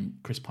Pine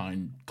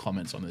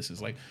comments on this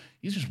is like,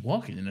 he's just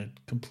walking in a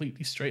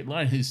completely straight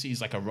line. He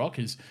sees like a rock.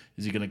 Is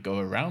he going to go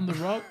around the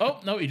rock? Oh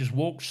no, he just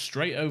walked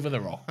straight over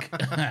the rock.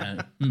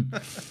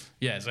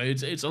 Yeah, so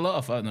it's a lot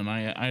of fun, and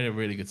I had a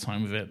really good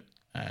time with it.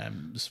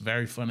 It's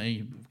very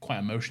funny, quite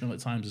emotional at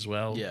times as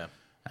well. Yeah.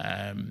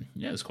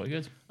 It's quite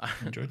good. I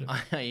enjoyed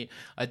it.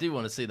 I do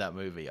want to see that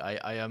movie.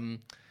 I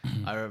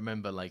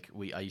remember like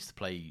I used to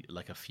play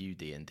like a few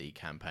D&D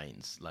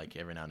campaigns. Like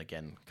every now and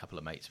again, a couple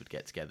of mates would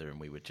get together and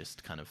we would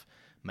just kind of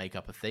make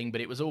up a thing.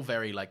 But it was all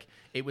very like,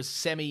 it was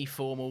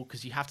semi-formal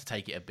because you have to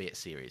take it a bit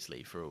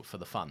seriously for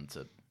the fun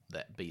to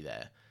be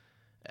there.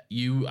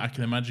 I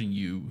can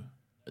imagine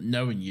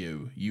knowing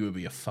you would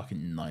be a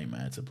fucking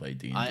nightmare to play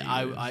D&D.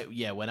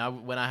 When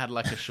I had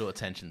like a short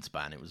attention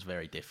span, it was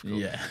very difficult.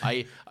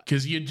 Yeah,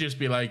 because you'd just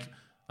be like,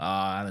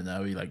 I don't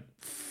know, he like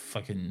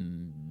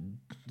fucking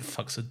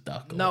fucks a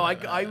duck. No,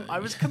 I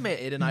was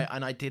committed, and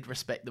I did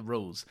respect the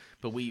rules,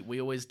 but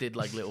we always did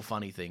like little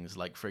funny things.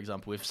 Like for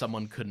example, if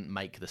someone couldn't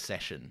make the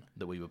session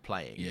that we were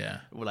playing,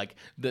 like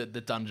the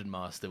dungeon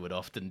master would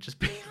often just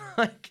be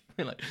like,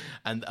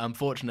 and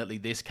unfortunately,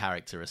 this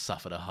character has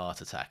suffered a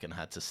heart attack and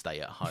had to stay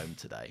at home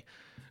today.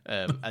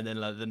 And then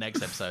like, the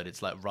next episode,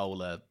 it's like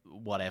roll a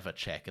whatever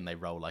check, and they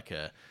roll like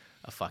a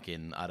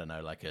fucking, I don't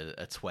know, like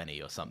a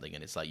 20 or something,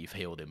 and it's like you've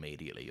healed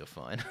immediately, you're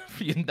fine.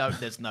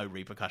 There's no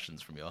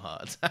repercussions from your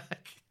heart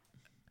attack.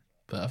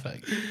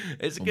 Perfect.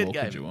 It's a good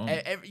game.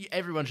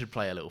 Everyone should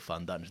play a little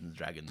fun Dungeons and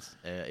Dragons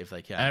if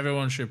they can.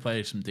 Everyone should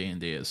play some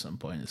D&D at some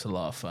point. It's a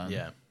lot of fun.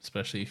 Yeah.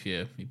 Especially if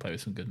you play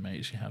with some good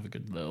mates, you have a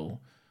good little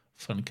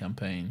fun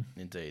campaign.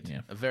 Indeed.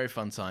 Yeah. A very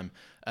fun time.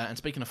 And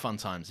speaking of fun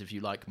times, if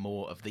you like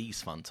more of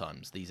these fun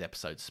times, these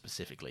episodes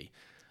specifically,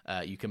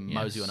 you can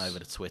mosey on over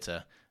to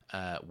Twitter,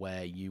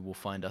 where you will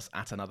find us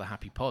at Another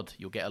Happy Pod.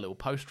 You'll get a little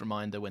post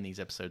reminder when these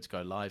episodes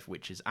go live,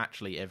 which is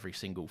actually every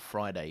single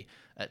Friday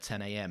at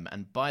 10 a.m.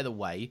 And by the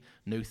way,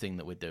 new thing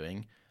that we're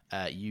doing,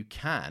 you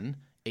can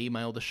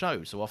email the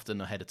show. So often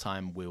ahead of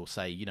time, we'll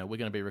say, we're going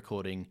to be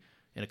recording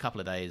in a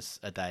couple of days,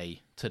 a day,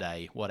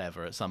 today,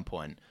 whatever, at some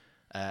point,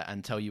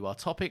 and tell you our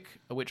topic,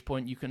 at which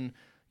point you can,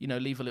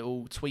 leave a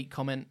little tweet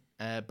comment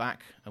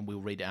back, and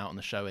we'll read it out on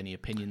the show, any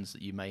opinions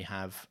that you may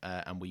have,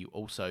 and we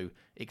also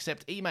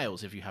accept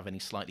emails if you have any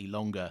slightly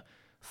longer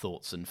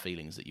thoughts and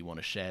feelings that you want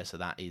to share. So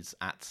that is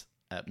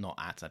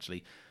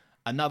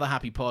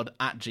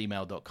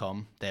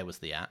anotherhappypod@gmail.com. There was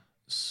the @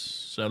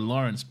 So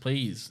Lawrence,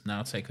 please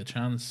now take the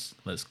chance.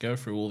 Let's go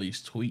through all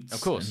these tweets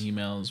of course. And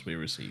emails we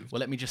received. Well,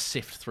 let me just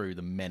sift through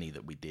the many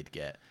that we did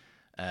get.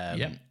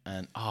 And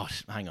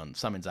hang on,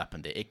 something's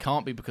happened. It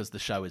can't be because the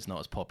show is not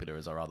as popular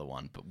as our other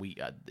one, but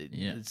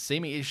it's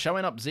seeming it's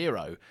showing up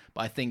 0.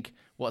 But I think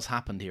what's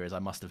happened here is I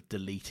must have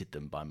deleted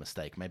them by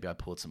mistake. Maybe I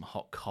poured some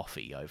hot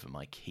coffee over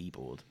my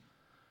keyboard.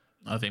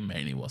 I think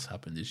mainly what's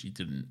happened is you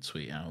didn't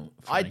tweet out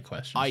any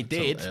questions. I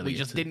did. We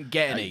just didn't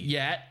get any.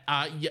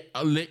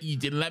 You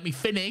didn't let me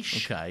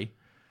finish. Okay.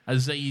 I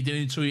say you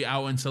didn't tweet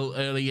out until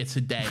earlier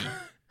today,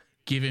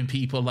 giving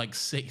people like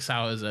 6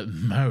 hours at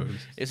most.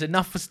 It's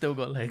enough for Still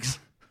Got Legs.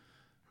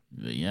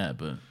 Yeah,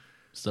 but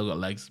Still Got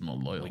Legs is more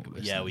loyal. We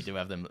do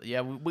have them.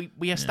 Yeah, we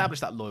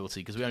established that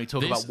loyalty because we only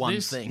talk about one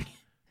thing.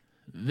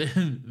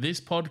 This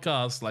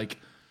podcast, like,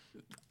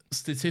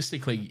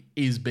 statistically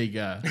is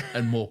bigger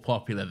and more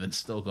popular than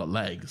Still Got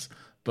Legs,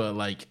 but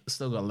like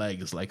Still Got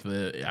Legs, like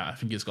I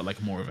think it's got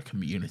like more of a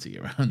community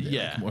around it,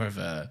 like more of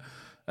a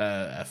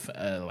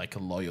like a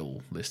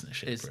loyal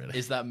listenership. Really,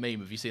 is that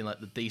meme? Have you seen like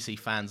the DC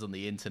fans on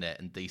the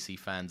internet and DC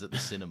fans at the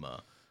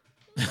cinema?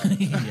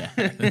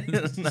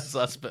 That's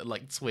us, but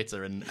like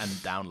Twitter and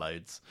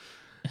downloads.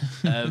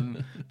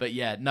 But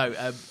yeah, no,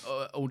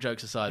 all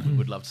jokes aside, we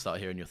would love to start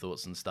hearing your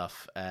thoughts and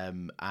stuff,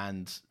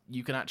 and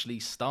you can actually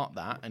start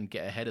that and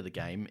get ahead of the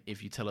game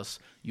if you tell us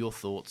your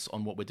thoughts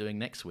on what we're doing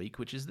next week,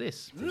 which is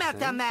this.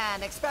 Meta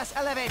Man, Express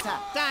Elevator,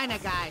 Dino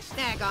Guy,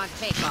 Snag on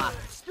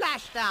Takeoff,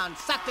 Splashdown,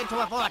 sucked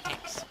into a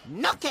vortex,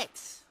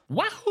 Nuggets!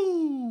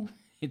 Wahoo!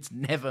 It's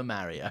never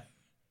Mario.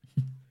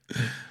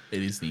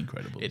 It is The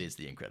Incredibles. It is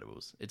The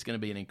Incredibles. It's going to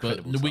be an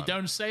incredible time. We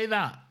don't say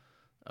that.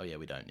 Oh yeah,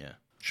 we don't, yeah.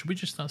 Should we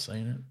just start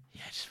saying it?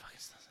 Yeah, just fucking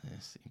start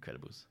It's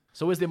Incredibles.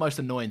 It's always the most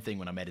annoying thing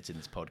when I'm editing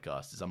this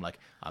podcast is I'm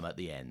at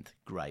the end.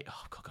 Great.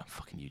 Oh, God, I'm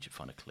fucking YouTube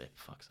find a clip.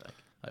 Fuck's sake.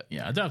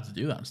 Yeah, I don't have to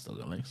do that. I'm still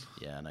got links.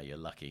 Yeah, I know. You're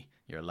lucky.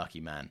 You're a lucky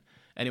man.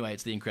 Anyway,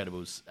 it's The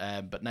Incredibles.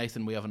 But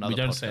Nathan, we have another podcast.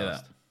 We don't say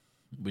that.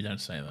 We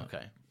don't say that.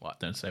 Okay. What?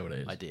 Don't say what it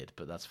is. I did,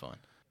 but that's fine.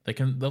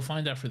 They'll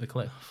find out through the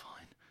clip. Fine.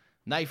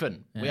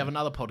 Nathan, we have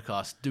another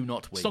podcast. Do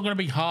not win. It's not going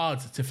to be hard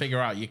to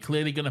figure out. You're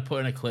clearly going to put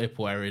in a clip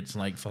where it's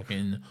like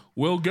fucking,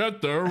 we'll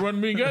get there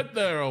when we get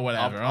there or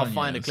whatever. I'll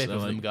find a clip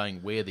of them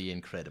going, we're The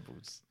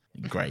Incredibles.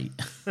 Great.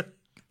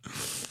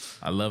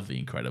 I love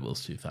The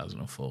Incredibles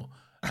 2004.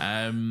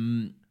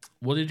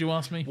 What did you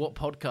ask me? What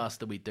podcast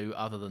do we do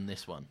other than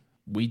this one?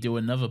 We do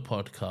another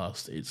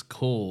podcast. It's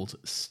called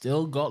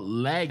Still Got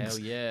Legs.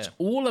 Hell yeah. It's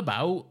all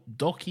about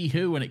Doctor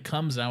Who, and it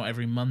comes out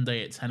every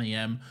Monday at 10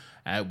 a.m.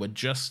 We're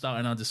just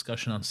starting our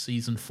discussion on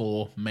season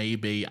 4,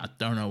 maybe. I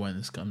don't know when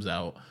this comes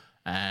out.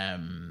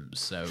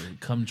 So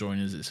come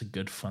join us. It's a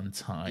good, fun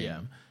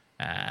time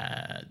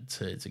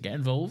to get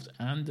involved.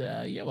 And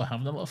we're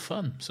having a lot of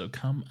fun. So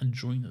come and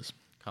join us.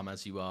 Come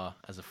as you are,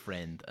 as a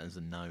friend, as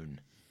a known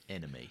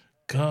enemy.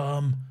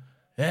 Come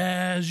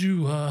as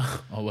you are.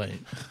 Oh,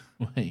 wait.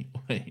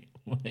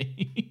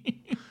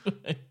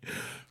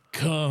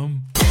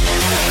 Come.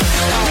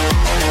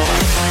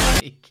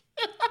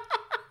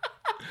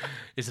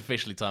 It's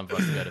officially time for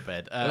us to go to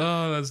bed.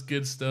 That's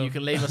good stuff. You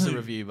can leave us a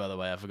review, by the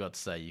way. I forgot to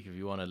say. If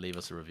you want to leave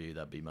us a review,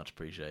 that'd be much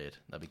appreciated.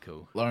 That'd be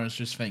cool. Lawrence,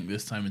 just think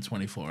this time in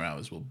 24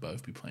 hours, we'll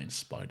both be playing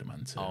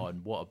Spider-Man 2. Oh,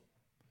 and what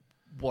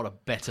a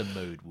better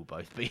mood we'll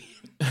both be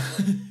in.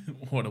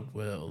 What a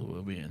world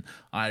we'll be in.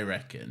 I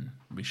reckon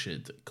we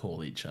should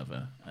call each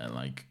other at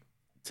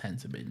 10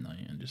 to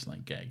midnight and just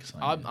get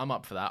excited. I'm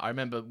up for that. I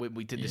remember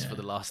we did this for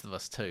The Last of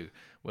Us 2,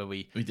 where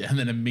we did, and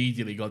then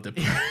immediately got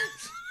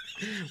depressed.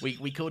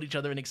 we called each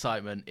other in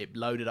excitement. It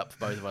loaded up for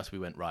both of us. We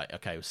went, right,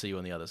 okay, we'll see you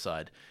on the other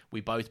side.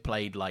 We both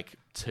played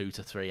 2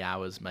 to 3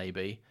 hours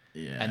maybe.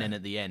 Yeah. And then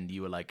at the end,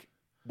 you were like,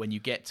 when you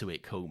get to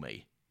it, call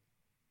me.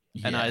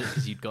 Yeah. And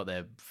because you'd got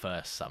there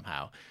first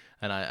somehow.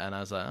 And I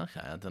was like,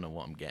 okay, I don't know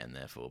what I'm getting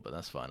there for, but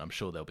that's fine. I'm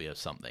sure there'll be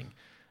something.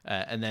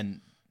 And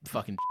then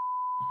fucking...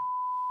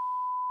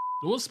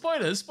 Well,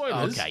 spoilers.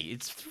 Okay,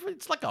 it's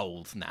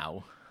old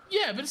now.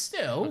 Yeah, but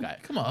still, okay.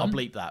 Come on. I'll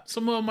bleep that.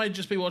 Someone might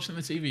just be watching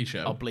the TV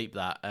show. I'll bleep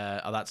that.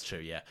 That's true,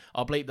 yeah.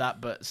 I'll bleep that,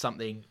 but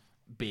something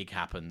big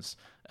happens,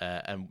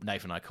 and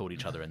Nathan and I called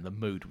each other, and the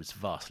mood was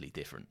vastly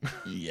different.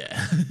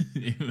 Yeah.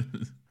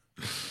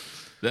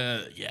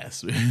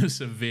 Yes, we were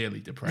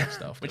severely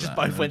depressed after we just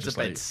that. both went to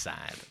bed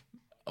sad.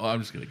 Oh,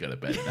 I'm just going to go to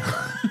bed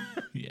now.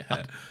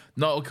 Yeah.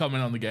 Not a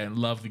comment on the game.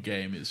 Love the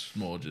game. It's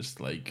more just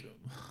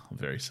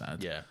very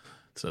sad. Yeah.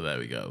 So there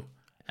we go.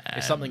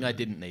 It's something I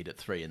didn't need at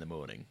 3 a.m,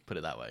 put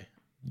it that way.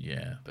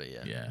 Yeah. But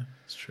yeah. Yeah,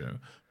 it's true.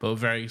 But we're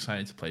very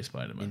excited to play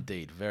Spider-Man.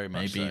 Indeed, very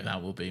much Maybe so.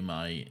 that will be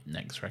my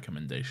next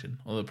recommendation.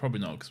 Although probably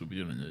not, because we'll be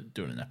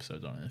doing an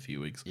episode on it in a few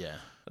weeks. Yeah.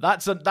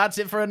 That's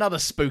it for another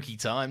spooky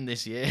time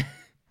this year.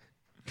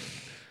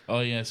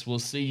 Oh, yes. We'll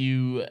see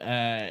you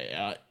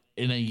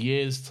in a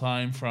year's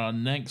time for our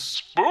next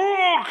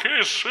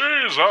Spooky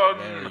season.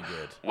 Very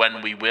good.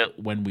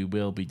 When we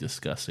will be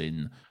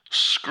discussing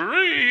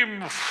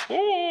Scream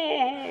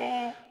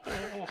 4.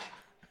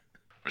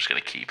 I'm just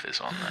going to keep this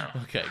on now.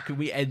 Okay, can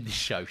we end the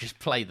show? Just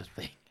play the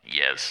thing.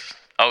 Yes.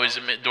 Oh,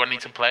 do I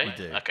need to play? We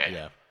do. Okay.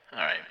 Yeah. All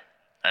right.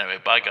 Anyway,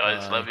 bye,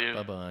 guys. Love you.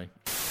 Bye-bye.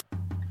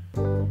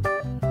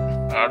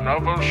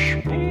 Another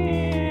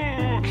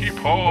spooky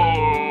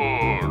pod.